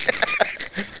Die.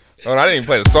 Oh, I didn't even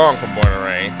play the song from Born to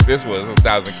Rain. This was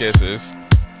 1,000 Kisses.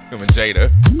 Him and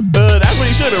Jada. That's when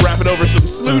he should have rapping over some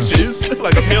smooches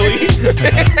like a Millie.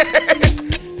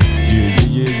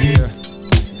 Yeah. Yeah.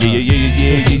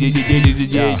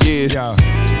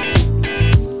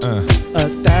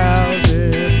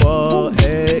 1,000 bald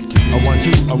head kisses. I want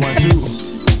to.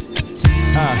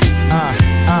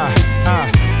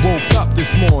 Woke up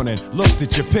this morning, looked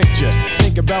at your picture.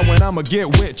 Think about when I'ma get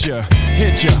with ya.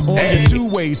 Hit ya on your two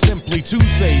ways, simply to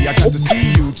say I got to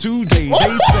see you 2 days.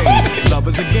 They say love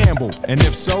is a gamble. gamble? And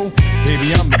if so,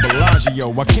 baby, I'm the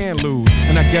Bellagio. I can't lose,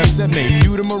 and I guess that made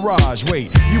you the Mirage.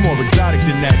 Wait, you more exotic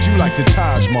than that. You like the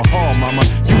Taj Mahal, mama.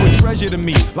 You a treasure to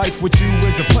me. Life with you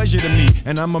is a pleasure to me,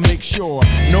 and I'ma make sure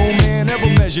no man ever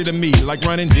measure to me. Like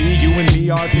running D, you and me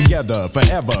are together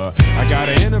forever. I got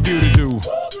an interview to do,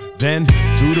 then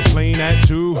do the plane at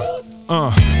 2.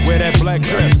 Wear that black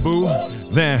dress, boo.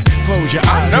 Then close your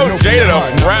eyes. I know Jada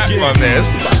don't rap on this.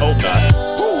 Oh God.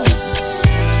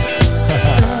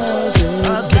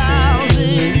 A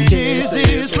thousand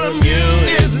kisses from you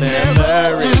is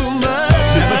never too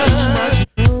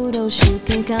much. Photos you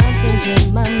can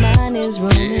concentrate. My mind is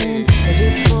roaming. As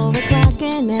it's 4 o'clock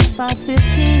and at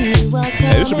 5:15 you are coming.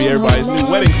 Hey, this should be everybody's new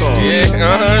wedding song. Yeah,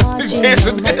 Dance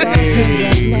to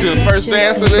this. Do the first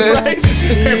dance to this. Right?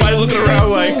 Everybody looking around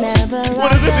like,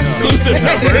 what is this exclusive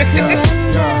number?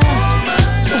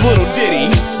 It's a little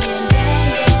ditty.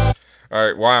 All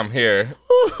right, while I'm here,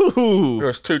 Ooh.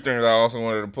 there's two things I also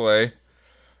wanted to play.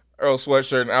 Earl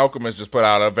Sweatshirt and Alchemist just put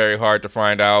out a very hard to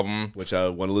find album. Which I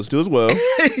want to listen to as well.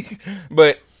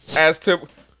 But as to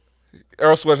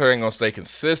Earl Sweatshirt ain't gonna stay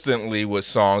consistently with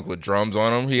songs with drums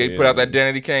on them. He put out that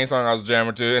Danity Kane song I was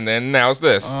jamming to, and then now it's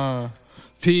this.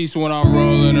 Peace when I'm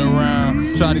rolling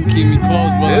around. Try to keep me close,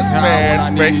 but This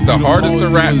man makes the hardest to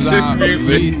rap music.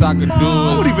 Least I could do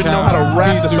I don't even know how to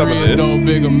rap to some of this. No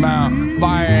big amount.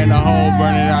 Fire in the hole,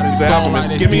 burning out his The album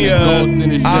is give me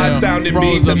odd sounding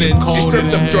beats and then strip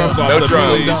them drums off No the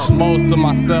drums. please. Most of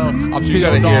myself, I You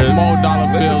peeled gotta off hear- more dollar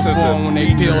bills listen to for 'em the when they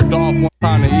feature. peeled off one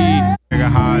time to eat.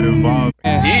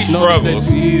 He Noticed struggles.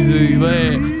 that you easily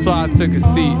led, so I took a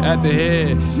seat at the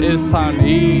head. It's time to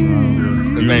eat.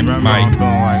 His name's Mike. I'm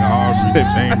feeling like Aubrey.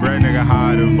 Ain't bread nigga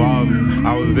how it involved me.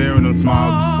 I was there when them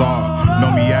smiles was saw.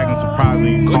 Know me acting surprised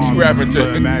when you What call you me. rapping to?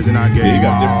 But imagine I gave Yeah, he you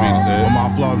got my different all. beats, eh? With my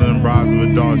flaws and bras of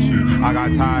adultery. I got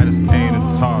tired of staying to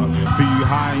talk. But you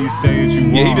high and you say that you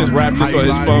Yeah, he want. just rapped this How on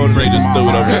you his lie, phone you and they just breaking threw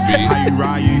it my over that heart. beat. How you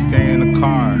ride, you ain't stay in the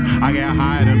car. I get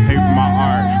high and pay for my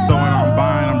art. So when I'm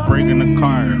buying, I'm breaking the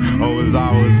car. Oh, as I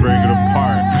always break it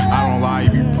apart. I don't lie,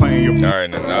 you be playing your All right,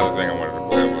 and another thing I wanted to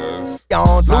play was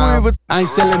On time. I ain't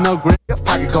selling no grip.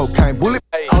 Pocket cocaine bullet.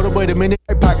 Hold up, wait a minute.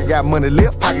 Pocket got money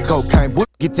left. Pocket cocaine bullet.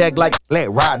 Get tagged like let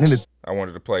riding in the. I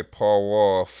wanted to play Paul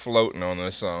Wall floating on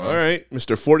this song. All right,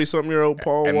 Mr. 40-something-year-old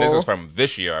Paul And Wall. this is from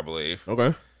this year, I believe.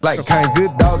 Okay. Like Kane's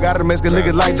good dog, got a Mexican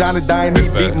nigga like Johnny Dine.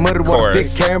 Eat deep muddy water stick,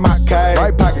 Chorus. carry my cane.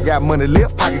 Right pocket got money,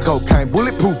 left pocket cocaine.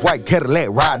 Bulletproof white Cadillac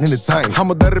riding in the tank.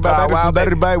 I'm a dirty baby from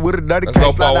dirty baby with a dirty Let's cane.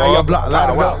 go, Slide Paul down Wall. your block, light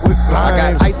it up with I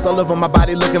flames. got ice all over my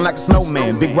body looking like a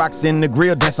snowman. Big rocks in the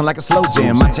grill dancing like a slow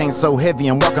jam. My chain so heavy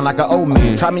I'm walking like an old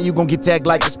man. Try me, you gon' get tagged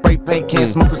like a spray paint can.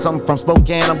 Smoking something from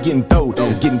Spokane, I'm getting throwed.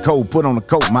 It's getting cold, put on a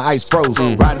coat, my ice froze.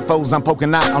 Riding foes, I'm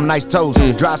poking out on nice toes.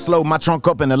 Drive slow, my trunk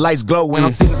up and the lights glow. When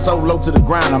I'm sitting so low to the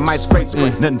ground, I might scrape it.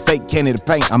 Nothing fake, candy to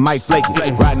paint, I might flake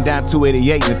it. Riding down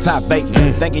 288 in the top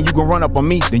vacant. Thinking you gon' run up on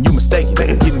me, then you mistaken.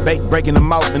 Getting baked, breaking them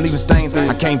off and leaving stains.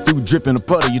 I came through dripping a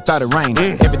puddle, you thought it rained.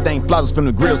 Everything flawless from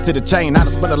the grills to the chain. I done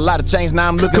spent a lot of change, now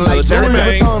I'm looking like Jerry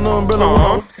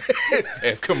Uh-huh.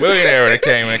 If Chameleon Era that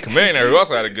came in, Chameleon Era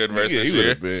also had a good verse Yeah, this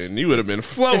year. he would have been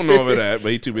floating over that,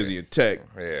 but he too busy in tech.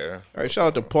 Yeah. All right, shout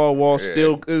out to Paul Wall.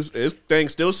 Still, his thing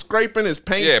still scraping, his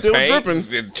paint still dripping.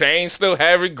 The chain still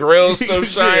heavy, grills still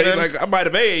shining. Yeah, like I might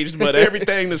have aged, but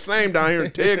everything the same down here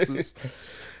in Texas.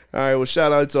 All right, well,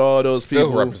 shout out to all those people,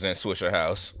 still represent Swisher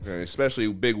House. especially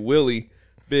Big Willie,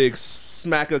 big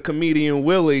smacker comedian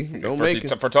Willie. Don't make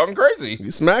it For talking crazy.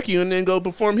 he smack you and then go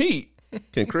perform Heat.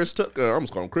 Can Chris Tucker? I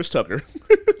almost call him Chris Tucker.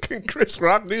 Can Chris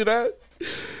Rock do that?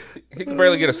 He could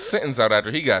barely get a sentence out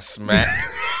after he got smacked.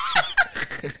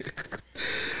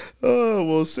 Oh,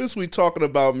 well, since we talking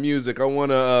about music, I want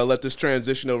to let this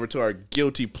transition over to our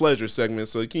guilty pleasure segment.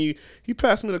 So can you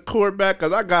pass me the cord back?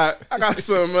 Cause I got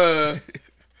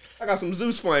some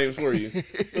Zeus flames for you.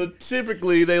 So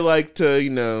typically they like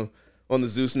to, on the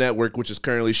Zeus Network, which is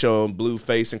currently showing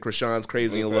Blueface and Krishan's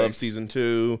Crazy in Love Season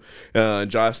 2,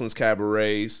 Jocelyn's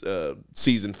Cabaret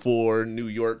Season 4, New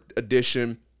York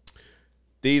edition.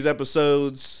 These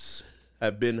episodes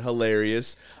have been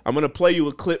hilarious. I'm going to play you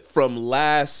a clip from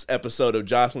last episode of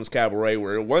Jocelyn's Cabaret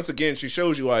where, once again, she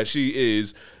shows you why she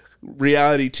is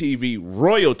reality TV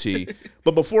royalty.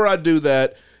 But before I do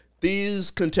that, these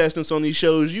contestants on these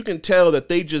shows, you can tell that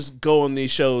they just go on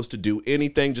these shows to do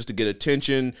anything just to get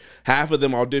attention. Half of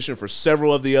them audition for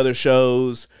several of the other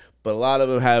shows, but a lot of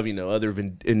them have, other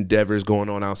endeavors going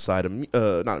on outside of,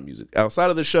 outside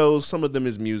of the shows. Some of them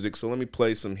is music. So let me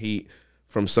play some heat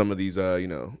from some of these,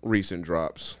 recent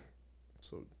drops.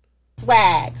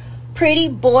 Swag. Pretty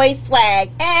boy swag.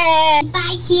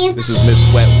 This is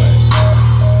Miss Wet Wet.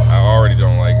 I already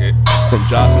don't like it. From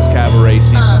Johnson's Cabaret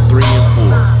Season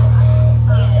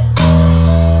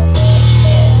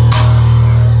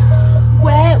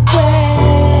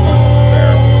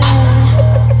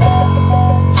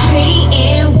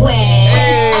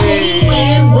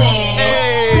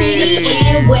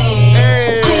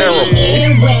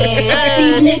wet.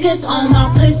 These niggas on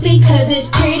my pussy cause it's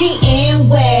pretty and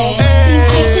wet. These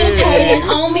bitches hating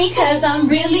on me cause I'm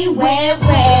really wet.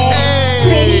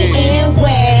 Pretty and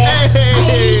wet.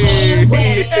 Pretty and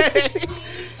wet.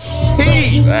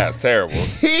 Heat. That's terrible.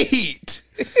 Heat.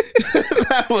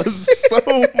 That was so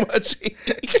much heat.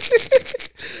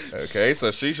 Okay, so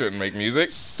she shouldn't make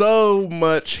music. So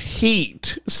much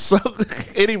heat. So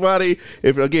anybody,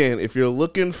 if you're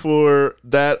looking for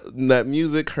that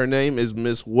music, her name is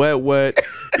Miss Wet Wet.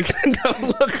 You can go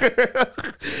look her up.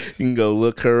 You can go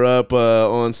look her up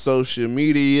on social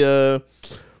media.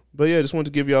 But yeah, I just wanted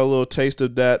to give y'all a little taste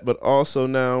of that. But also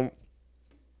now,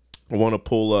 I want to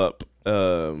pull up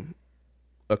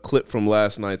a clip from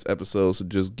last night's episode. So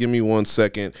just give me 1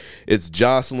 second. It's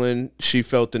Jocelyn. She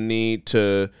felt the need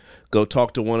to go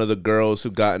talk to one of the girls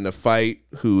who got in a fight,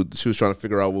 who she was trying to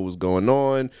figure out what was going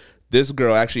on. This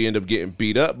girl actually ended up getting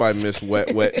beat up by Miss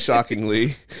Wet Wet,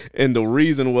 shockingly. And the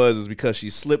reason is because she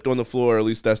slipped on the floor, or at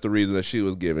least that's the reason that she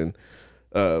was given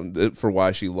for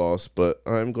why she lost. But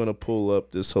I'm going to pull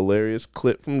up this hilarious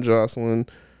clip from Jocelyn.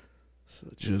 So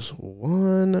just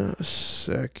 1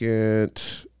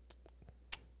 second.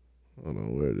 Hold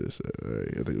on, where it is at? All right,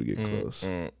 I think we get close.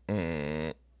 You're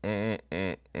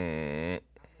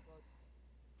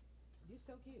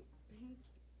so cute.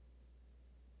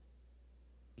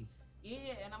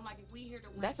 Yeah, and I'm like, if we here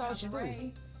to win, that's all she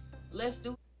do. Let's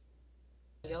do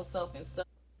yourself and stuff.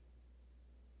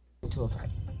 To a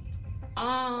fight.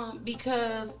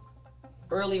 Because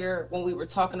earlier when we were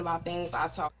talking about things, I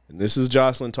talked. And this is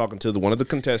Jocelyn talking to one of the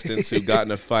contestants who got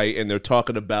in a fight, and they're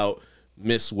talking about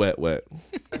Miss Wet Wet.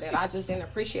 That I just didn't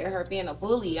appreciate her being a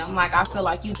bully. I'm like, I feel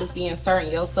like you just be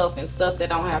inserting yourself in stuff that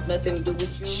don't have nothing to do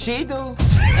with you. She do.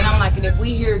 And I'm like, and if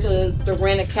we here to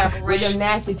rent a cabaret with them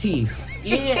nasty teeth.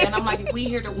 Yeah, and I'm like, if we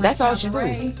here to win that's a all she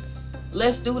do.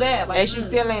 Let's do that. Like, and she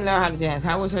still ain't learned how to dance.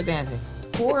 How was her dancing?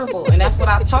 Horrible. And that's what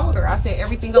I told her. I said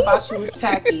everything about you is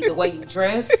tacky. The way you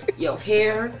dress, your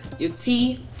hair, your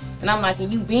teeth. And I'm like,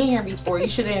 and you been here before, you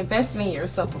should have invested in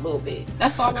yourself a little bit.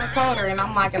 That's all I told her. And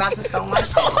I'm like, and I just don't like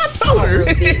that. I told her.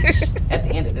 Real bitch at the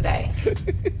end of the day.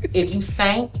 If you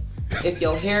stink, if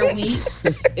your hair weak,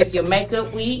 if your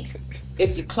makeup weak,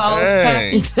 if your clothes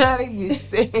tacky,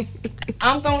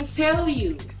 I'm going to tell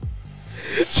you.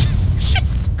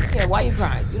 Yeah, why you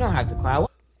crying? You don't have to cry.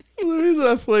 The reason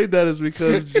I played that is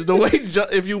because the way,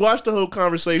 if you watch the whole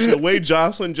conversation, the way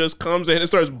Jocelyn just comes in and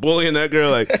starts bullying that girl,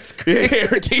 like, yeah,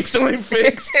 her teeth still ain't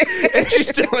fixed, and she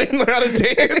still ain't learned how to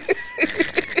dance.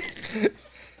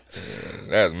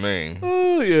 That's mean.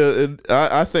 Oh, yeah. And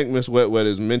I think Miss Wet Wet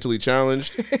is mentally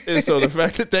challenged. And so the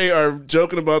fact that they are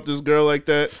joking about this girl like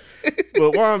that.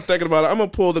 But while I'm thinking about it, I'm going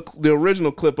to pull the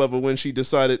original clip of it when she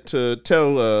decided to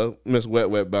tell Miss Wet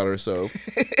Wet about herself.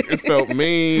 It felt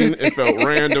mean. It felt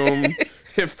random.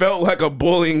 It felt like a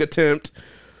bullying attempt.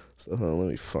 So let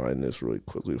me find this really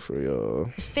quickly for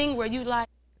y'all. This thing where you like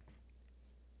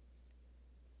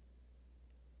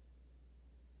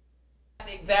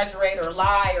exaggerate or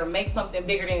lie or make something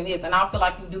bigger than it is, and I feel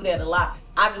like you do that a lot.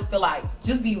 I just feel like,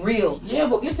 just be real. Yeah,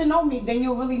 but get to know me, then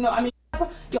you'll really know. I mean,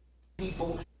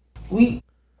 people,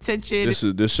 this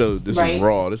is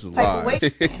raw. This is live.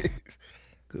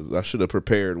 Because I should have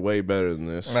prepared way better than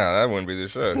this. Nah, that wouldn't be the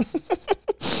show.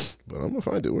 But I'm gonna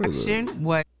find it. Where is it?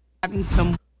 What having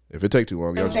some? If it take too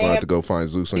long, y'all just gonna have to go find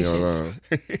Zeus on your own.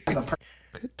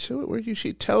 Get to it. Where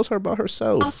she tells her about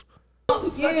herself.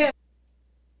 Yeah.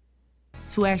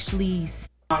 To actually.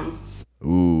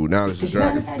 Ooh, now this is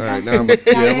dragging. All right, now I'm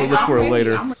gonna look for it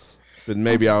later. But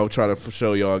maybe I'll try to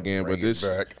show y'all again. But this,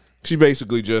 she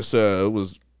basically just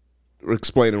was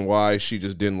explaining why she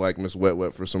just didn't like Miss Wet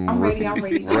Wet for some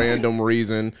random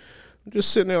reason. I'm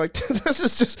just sitting there like,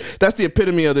 that's the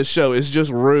epitome of this show. It's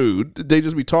just rude. They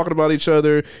just be talking about each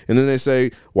other, and then they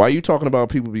say, "Why are you talking about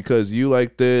people? Because you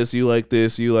like this, you like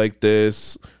this, you like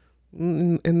this,"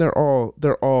 and they're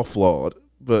all flawed.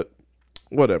 But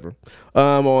whatever.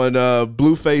 On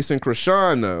Blueface and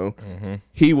Krishan, though,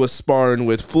 he was sparring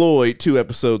with Floyd 2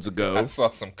 episodes ago. I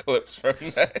saw some clips from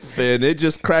that. And it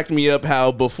just cracked me up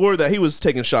how before that he was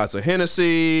taking shots of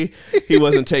Hennessy. He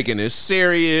wasn't taking it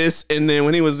serious. And then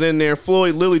when he was in there,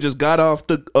 Floyd literally just got off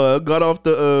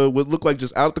the what looked like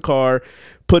just out the car,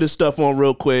 put his stuff on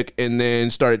real quick, and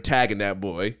then started tagging that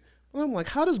boy. And I'm like,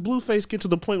 how does Blueface get to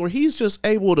the point where he's just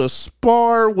able to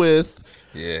spar with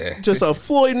just a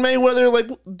Floyd Mayweather? Like,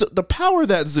 the power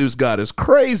that Zeus got is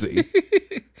crazy.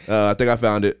 I think I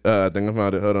found it. Hold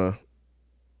on.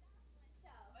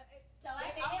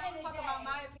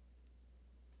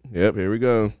 Yep, here we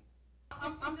go.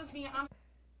 I'm just being honest.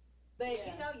 But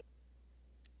you know,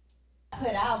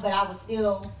 put out, but I was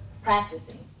still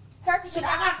practicing. Shit,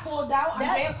 I got called out.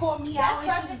 Andrea called me out,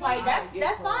 and she was like,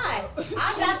 "That's fine.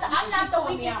 I'm not the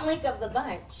weakest link of the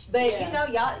bunch, but you know,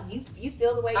 y'all, you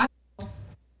feel the way."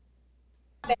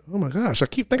 Oh my gosh, I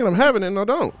keep thinking I'm having it and I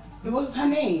don't. What was her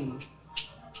name?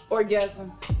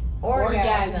 Orgasm.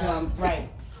 Right.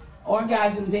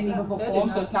 Orgasm didn't even perform,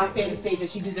 so it's not fair to say that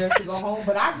she deserved to go home.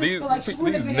 But I just feel like she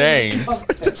would have been names.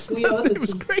 It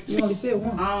was crazy. You only said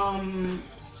one.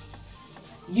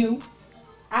 You.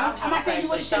 I'm not saying you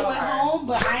would have should went home,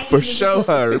 but I ain't for sure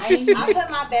her. I put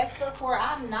my best foot forward.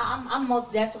 I'm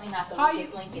most definitely not the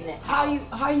weakest link in this. How you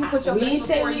put your best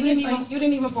foot forward? You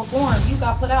didn't even perform. You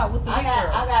got put out with the I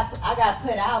got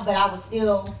put out, but I was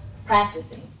still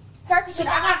practicing. Shit,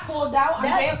 I got called out.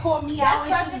 Andrea called me out,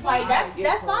 and she was like,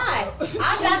 "That's fine.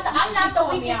 I'm not the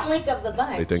weakest link of the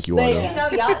bunch." They think you but are. You know,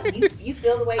 y'all, you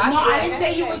feel the way. No, I didn't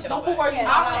say you was. Don't put words in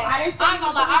my mouth. I didn't say you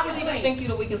was. I really do think you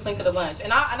the weakest link of the bunch,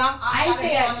 and I didn't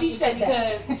say that. She said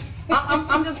that. Because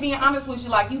I'm just being honest with you.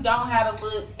 Like, you don't have to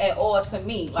look at all to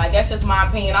me. Like, that's just my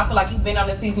opinion. I feel like you've been on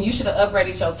this season. You should have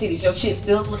upgraded your titties. Your shit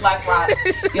still look like rocks.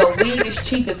 Your wig is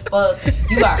cheap as fuck.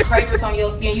 You got craters on your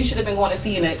skin. You should have been going to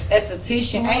see an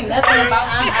esthetician. Ain't nothing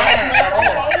about you bad at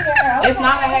all. It's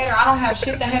not a hater. I don't have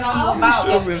shit to hate on you about.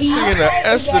 Your teeth,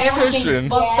 everything is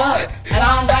fucked up, and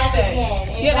I don't like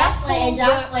that. Yeah, that's cool.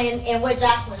 Jocelyn and what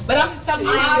Jocelyn. But I'm just telling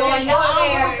you,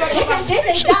 this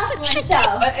is Jocelyn's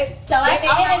show. So at the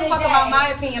end of the talking about my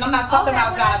opinion. I'm not talking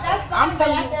about Jocelyn.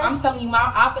 I'm telling you,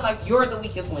 I feel like you're the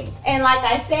weakest link. And like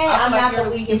I said, I'm not the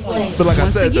weakest link. But like I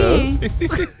said, though.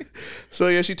 So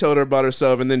yeah, she told her about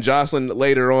herself, and then Jocelyn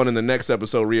later on in the next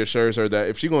episode reassures her that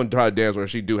if she's going to try to dance with her,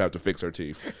 she do have to fix her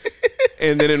teeth.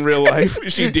 And then in real life,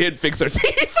 she did fix her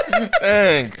teeth.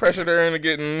 Dang, pressured her into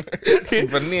getting some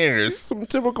veneers. Some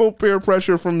typical peer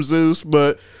pressure from Zeus,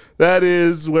 but that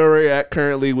is where we're at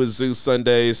currently with Zeus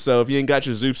Sundays. So if you ain't got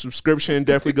your Zeus subscription,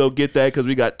 definitely go get that, because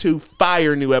we got 2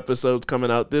 fire new episodes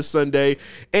coming out this Sunday,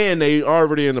 and they are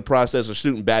already in the process of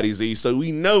shooting Batty Z. So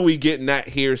we know we getting that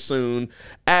here soon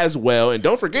as well. And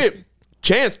don't forget,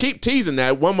 Chance, keep teasing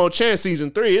that. One More Chance season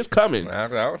 3 is coming.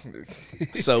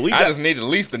 So I just need at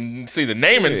least to see the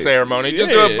naming ceremony.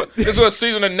 Just do a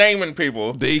season of naming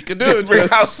people. They could do it. Bring a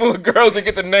house full of girls and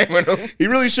get the naming them. He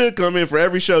really should come in for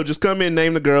every show. Just come in,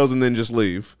 name the girls, and then just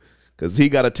leave, because he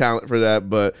got a talent for that.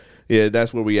 But yeah,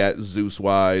 that's where we at Zeus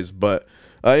wise. But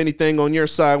anything on your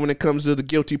side when it comes to the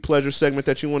guilty pleasure segment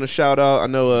that you want to shout out? I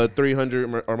know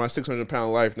 300 or my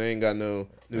 600-pound life. They ain't got no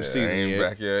new season ain't yet.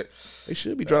 Back yet. They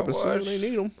should be dropping soon. They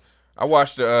need them. I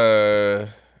watched.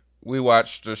 We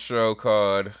watched a show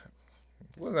called.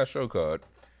 What's that show called?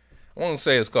 I want to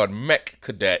say it's called Mech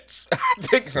Cadets. I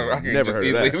think I can never heard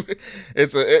of that.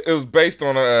 It was based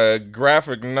on a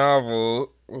graphic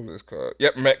novel. What was this called?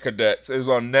 Yep, Mech Cadets. It was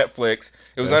on Netflix.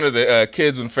 It was under the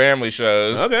kids and family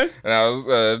shows. Okay. And I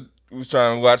was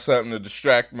trying to watch something to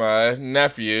distract my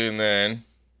nephew, and then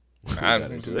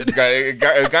it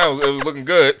was looking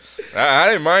good. I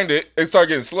didn't mind it. It started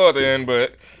getting slow at the end,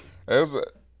 but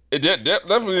it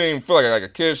definitely didn't feel like a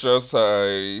kid show.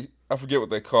 So I forget what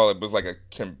they call it, but it's like a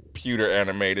computer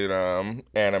animated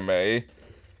anime.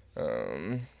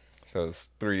 So it's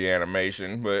 3D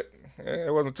animation, but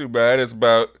it wasn't too bad.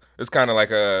 It's kind of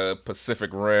like a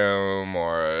Pacific Rim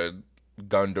or a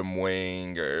Gundam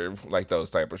Wing or like those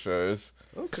type of shows.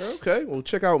 Okay. Well,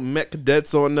 check out Mech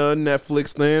Cadets on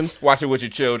Netflix then. Watch it with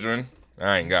your children.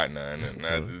 I ain't got none.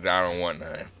 I don't want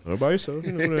none. All by yourself.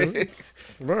 Whatever.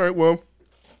 All right, well,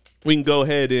 we can go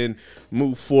ahead and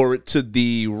move forward to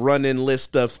the running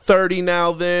list of 30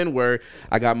 now then, where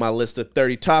I got my list of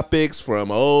 30 topics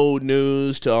from old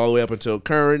news to all the way up until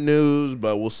current news,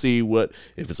 but we'll see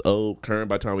if it's old, current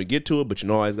by the time we get to it, but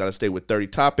you always got to stay with 30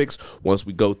 topics once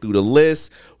we go through the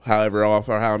list. However,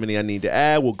 how many I need to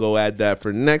add, we'll go add that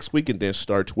for next week and then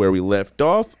start to where we left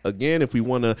off. Again, if we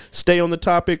want to stay on the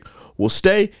topic, we'll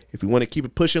stay. If we want to keep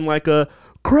it pushing like a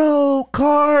crow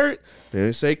cart,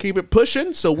 then say keep it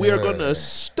pushing. So we are going to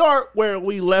start where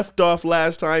we left off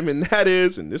last time, and that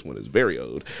is, and this one is very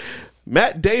old,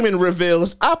 Matt Damon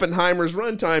reveals Oppenheimer's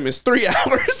runtime is 3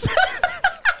 hours.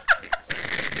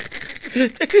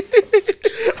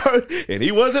 And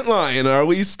he wasn't lying. Are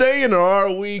we staying or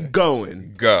are we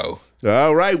going? Go.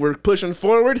 All right, we're pushing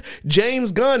forward.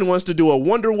 James Gunn wants to do a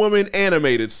Wonder Woman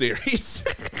animated series.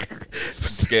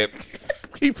 Skip.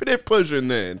 Keeping it pushing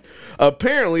then.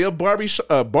 Apparently, a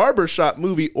barbershop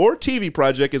movie or TV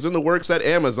project is in the works at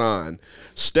Amazon.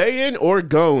 Staying or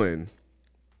going?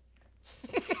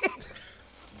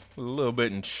 A little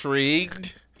bit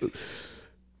intrigued.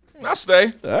 I'll stay.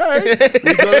 All right.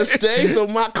 We're going to stay. So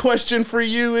my question for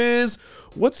you is,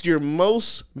 what's your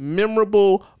most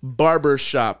memorable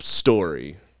barbershop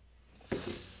story?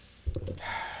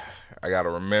 I got to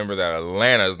remember that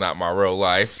Atlanta is not my real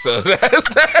life. So that's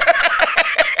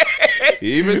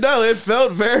even though it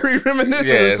felt very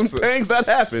reminiscent of some things that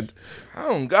happened. I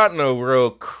don't got no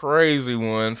real crazy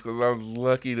ones because I was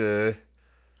lucky to.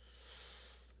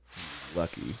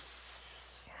 Lucky.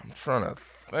 I'm trying to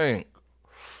think.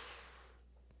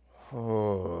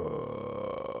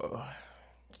 Oh.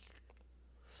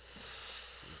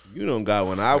 You don't got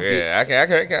one. I can't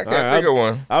think of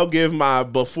one. I'll give my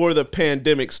before the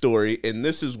pandemic story, and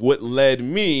this is what led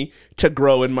me to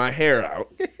growing my hair out.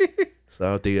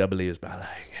 So I believe it's by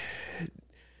like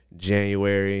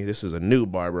January. This is a new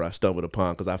barber I stumbled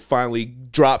upon because I finally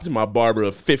dropped my barber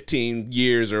of 15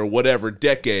 years or whatever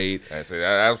decade. I say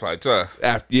that was probably tough.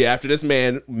 After this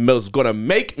man was gonna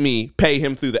make me pay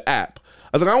him through the app.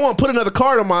 I was like, I want to put another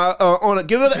card on my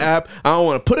get another app. I don't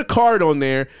want to put a card on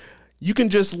there. You can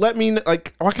just let me,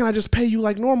 like, why can't I just pay you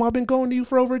like normal? I've been going to you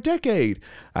for over a decade.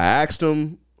 I asked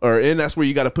him, and that's where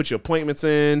you got to put your appointments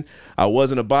in. I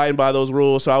wasn't abiding by those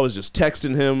rules, so I was just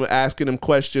texting him, asking him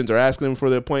questions or asking him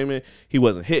for the appointment. He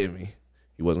wasn't hitting me.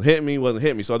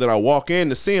 So then I walk in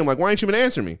to see him, like, why ain't you been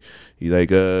answering me? He's like,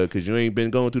 because you ain't been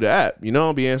going through the app. You know,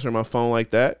 I'll be answering my phone like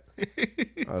that.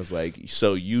 I was like,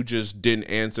 so you just didn't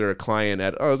answer a client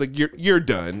I was like, you're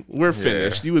done. We're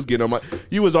finished. You was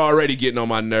already getting on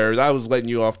my nerves. I was letting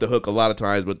you off the hook a lot of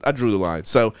times, but I drew the line.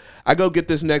 So I go get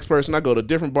this next person. I go to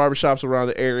different barbershops around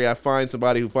the area. I find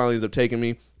somebody who finally ends up taking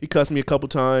me. He cussed me a couple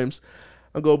times.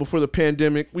 I go before the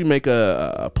pandemic. We make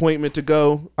a appointment to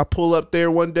go. I pull up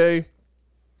there one day.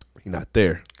 He's not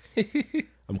there.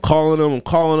 I'm calling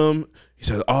him. He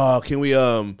says, oh, can we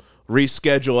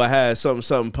reschedule? I had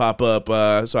something pop up,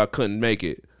 so I couldn't make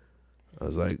it. I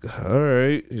was like, all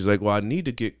right. He's like, well, I need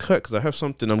to get cut because I have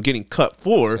something I'm getting cut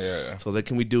for. Yeah. So I was like,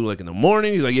 can we do like in the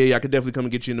morning? He's like, yeah, I could definitely come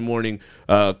and get you in the morning.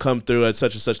 Come through at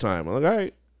such and such time. I'm like, all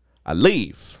right. I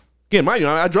leave. Again, mind you,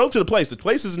 I drove to the place. The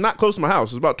place is not close to my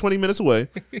house. It's about 20 minutes away.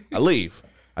 I leave.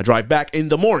 I drive back in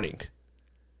the morning.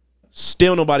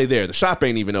 Still nobody there. The shop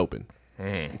ain't even open.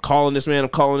 I'm calling this man.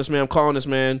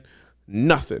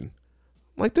 Nothing.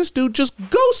 I'm like, this dude just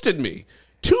ghosted me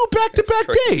 2 back-to-back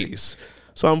days.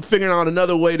 So I'm figuring out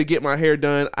another way to get my hair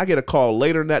done. I get a call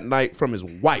later that night from his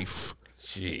wife.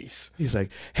 Jeez. He's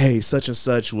like, hey, such and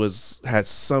such had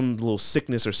some little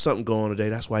sickness or something going on today.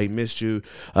 That's why he missed you.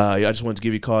 I just wanted to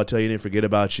give you a call, tell you he didn't forget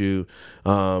about you.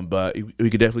 But we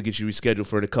could definitely get you rescheduled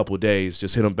for in a couple of days.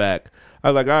 Just hit him back. I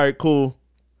was like, all right, cool.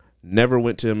 Never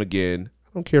went to him again.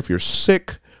 I don't care if you're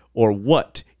sick or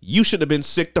what. You should have been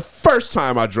sick the first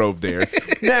time I drove there.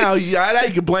 Now you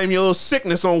can blame your little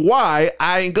sickness on why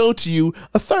I ain't go to you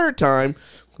a third time.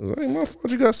 It ain't my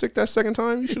fault you got sick that second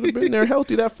time. You should have been there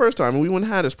healthy that first time, and we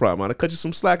wouldn't have this problem. I'd have cut you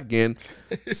some slack again.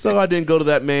 So I didn't go to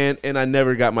that man, and I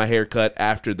never got my hair cut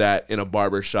after that in a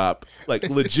barber shop, like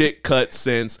legit cut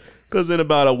since. Because then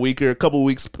about a couple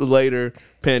weeks later,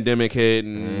 pandemic hit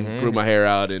and grew my hair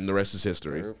out, and the rest is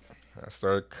history. I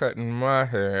started cutting my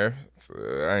hair. So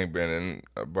I ain't been in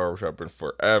a barbershop in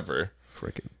forever.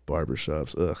 Freaking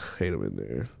barbershops. Ugh, hate them in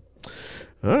there.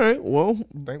 All right, well.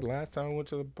 I think the last time I went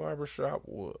to the barbershop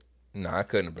was... No, I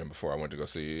couldn't have been before I went to go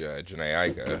see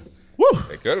Janae Aika. Woo!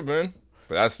 It could have been.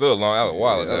 But that's still that was a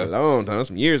while ago. A long time,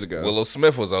 some years ago. Willow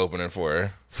Smith was opening for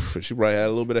her. She probably had a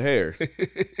little bit of hair.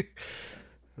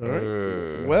 All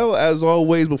right. Well, as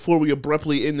always, before we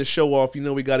abruptly end the show off,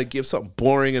 we got to give something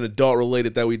boring and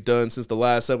adult-related that we've done since the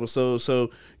last episode. So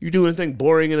you do anything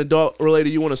boring and adult-related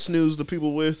you want to snooze the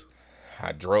people with?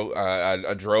 I drove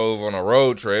on a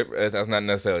road trip. That's not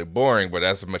necessarily boring, but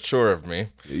that's mature of me.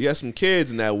 You got some kids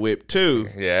in that whip, too.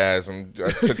 Yeah, I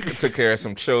took care of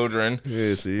some children.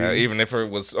 Yeah, see? Even if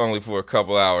it was only for a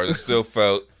couple hours, it still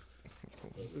felt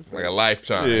like a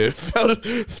lifetime. Yeah, it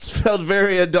felt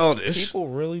very adultish. People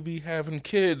really be having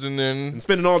kids and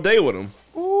spending all day with them.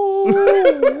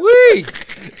 Ooh-wee.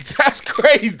 That's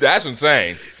crazy. That's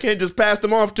insane. Can't just pass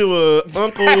them off to a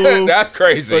uncle. That's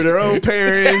crazy. Or their own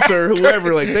parents or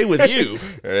whoever. Like, they with you.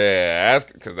 Yeah, that's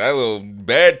because that little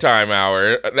bedtime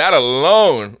hour, that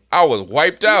alone, I was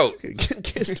wiped out. Getting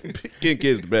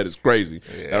kids to bed is crazy.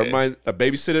 Yeah. I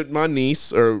babysitted my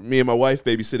niece, or me and my wife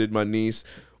babysitted my niece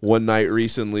one night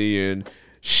recently, and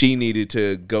she needed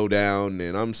to go down,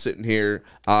 and I'm sitting here,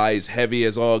 eyes heavy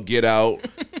as all get out,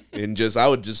 and I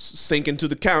would just sink into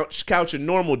the couch in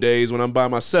normal days when I'm by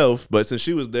myself. But since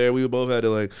she was there, we both had to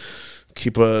like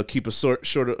keep a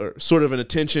sort of an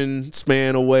attention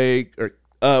span awake or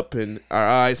up, and our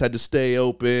eyes had to stay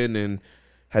open, and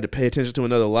had to pay attention to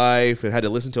another life, and had to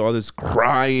listen to all this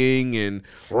crying and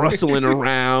rustling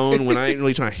around when I ain't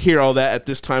really trying to hear all that at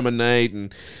this time of night.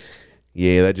 And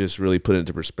Yeah, that just really put it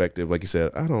into perspective. Like you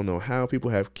said, I don't know how people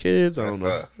have kids. I don't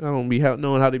know. I don't be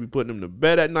knowing how they be putting them to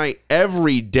bed at night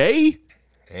every day.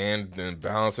 And then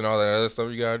balancing all that other stuff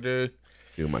you gotta do.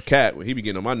 See, my cat, when he be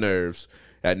getting on my nerves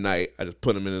at night, I just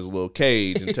put him in his little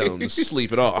cage and tell him to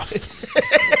sleep it off.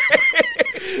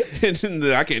 And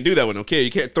then I can't do that with no kid.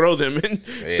 You can't throw them in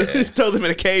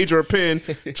a cage or a pen.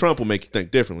 Trump will make you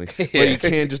think differently. But you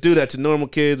can't just do that to normal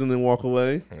kids and then walk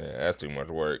away. Yeah, that's too much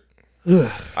work.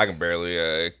 I can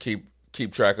barely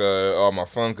keep track of all my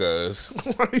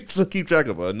Funkos. Why do you still keep track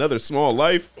of another small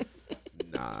life?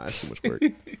 Nah, that's too much work.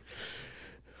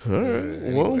 All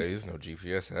right. Well, there's no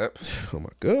GPS app. Oh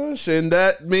my gosh. And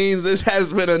that means this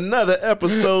has been another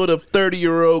episode of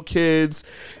 30-Year-Old Kids.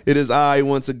 It is I,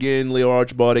 once again, Leo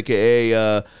Archibald,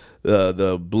 aka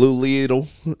the Blue Beetle,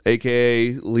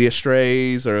 aka Leah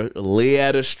Strays or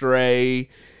Leah Stray.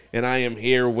 And I am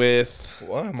here with...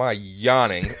 Why am I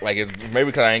yawning? Like, it's maybe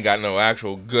because I ain't got no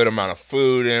actual good amount of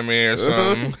food in me or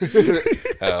something.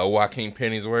 Joaquin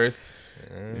Pennyworth.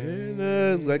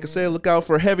 And like I said, look out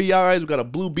for Heavy Eyes. We got a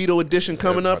Blue Beetle edition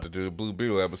coming up. About to do a Blue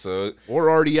Beetle episode. Or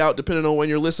already out, depending on when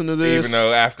you're listening to this. Even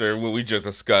though after what we just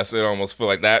discussed, it almost feel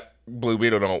like that Blue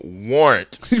Beetle don't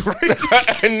warrant.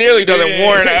 It nearly doesn't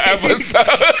warrant an episode.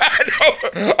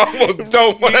 I almost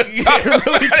don't want to talk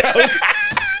about it.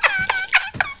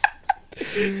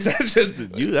 That's just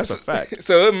you. That's a fact.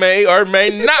 So it may or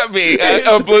may not be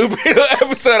a Blue Beetle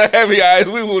episode of Heavy Eyes.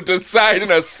 We will decide in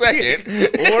a second.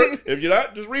 Or if you're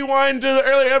not, just rewind to the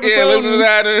earlier episode. Yeah, listen to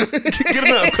that and get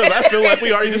enough, because I feel like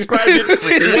we already described it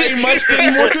way much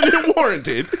more than it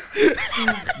warranted.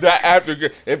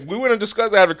 That if we wouldn't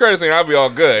discuss the after credit scene, I'd be all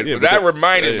good. Yeah, but that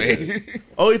reminded me.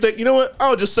 Oh, you think, you know what?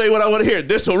 I'll just say what I want to hear.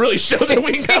 This will really show that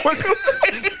we ain't got one.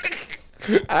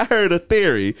 I heard a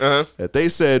theory that they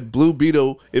said Blue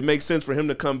Beetle, it makes sense for him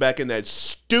to come back in that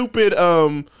stupid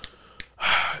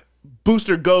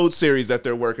Booster Gold series that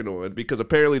they're working on, because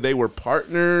apparently they were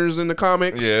partners in the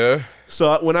comics. Yeah.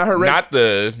 So when I heard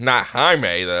not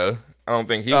Jaime though. I don't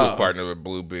think he was partnered with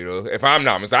Blue Beetle. If I'm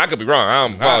not mistaken, I could be wrong. I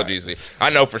don't apologize. I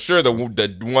know for sure the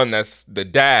one that's the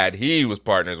dad, he was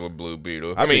partners with Blue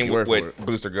Beetle. I mean with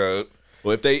Booster Gold.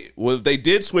 Well, if they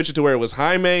did switch it to where it was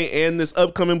Jaime and this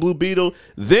upcoming Blue Beetle,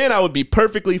 then I would be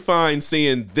perfectly fine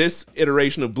seeing this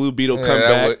iteration of Blue Beetle come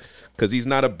back, because he's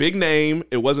not a big name.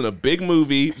 It wasn't a big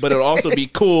movie, but it'll also be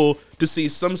cool to see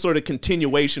some sort of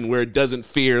continuation where it doesn't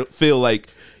feel like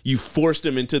you forced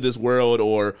him into this world,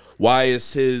 or why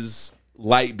is his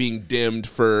light being dimmed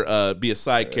for be a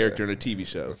side character in a TV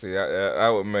show. See, that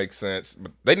would make sense.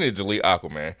 But they need to delete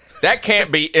Aquaman. That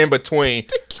can't be in between,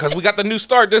 because we got the new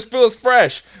start. This feels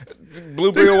fresh.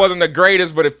 Blue Beetle wasn't the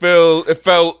greatest, but it felt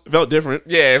different.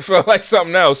 Yeah, it felt like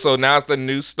something else. So now it's the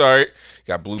new start.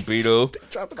 You got Blue Beetle,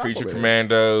 Creature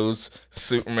Commandos,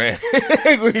 Superman.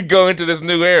 We can go into this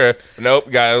new era.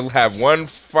 Nope, gotta have one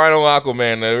final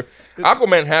Aquaman though.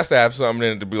 Aquaman has to have something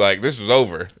in it to be like, this is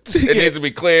over. It needs to be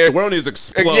clear. The world needs to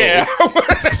explode. Yeah,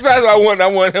 that's what I want. I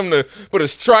want him to put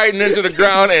his trident into the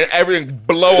ground and everything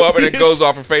blow up and it goes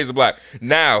off and fades to black.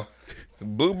 Now,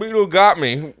 Blue Beetle got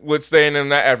me with staying in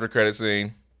that after credit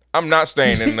scene. I'm not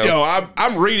staying in those. Yo,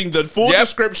 I'm reading the full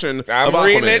description of Aquaman. I'm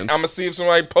reading it. I'm gonna see if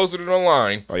somebody posted it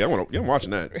online. Oh yeah, I'm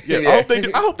watching that. Yeah, yeah.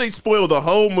 I hope they spoil the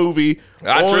whole movie.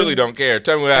 I truly don't care.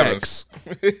 Tell me what happens.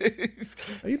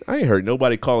 I ain't heard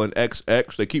nobody calling X.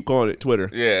 They keep calling it Twitter.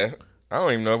 Yeah. I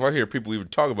don't even know if I hear people even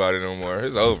talk about it no more.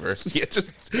 It's over. Yeah,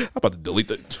 I'm about to delete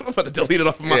it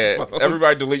off my phone.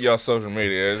 Everybody delete y'all social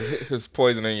media. It's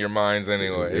poisoning your minds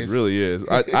anyway. It really is.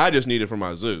 I just need it for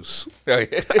my Zeus. Oh,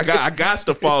 yeah. I got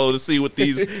to follow to see what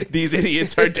these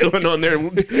idiots are doing on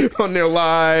their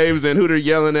lives and who they're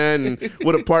yelling at and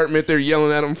what apartment they're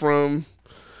yelling at them from.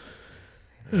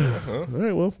 All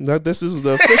right, well, this is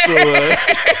the official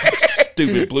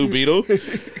stupid Blue Beetle.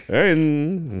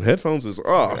 And headphones is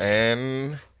off.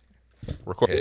 And record.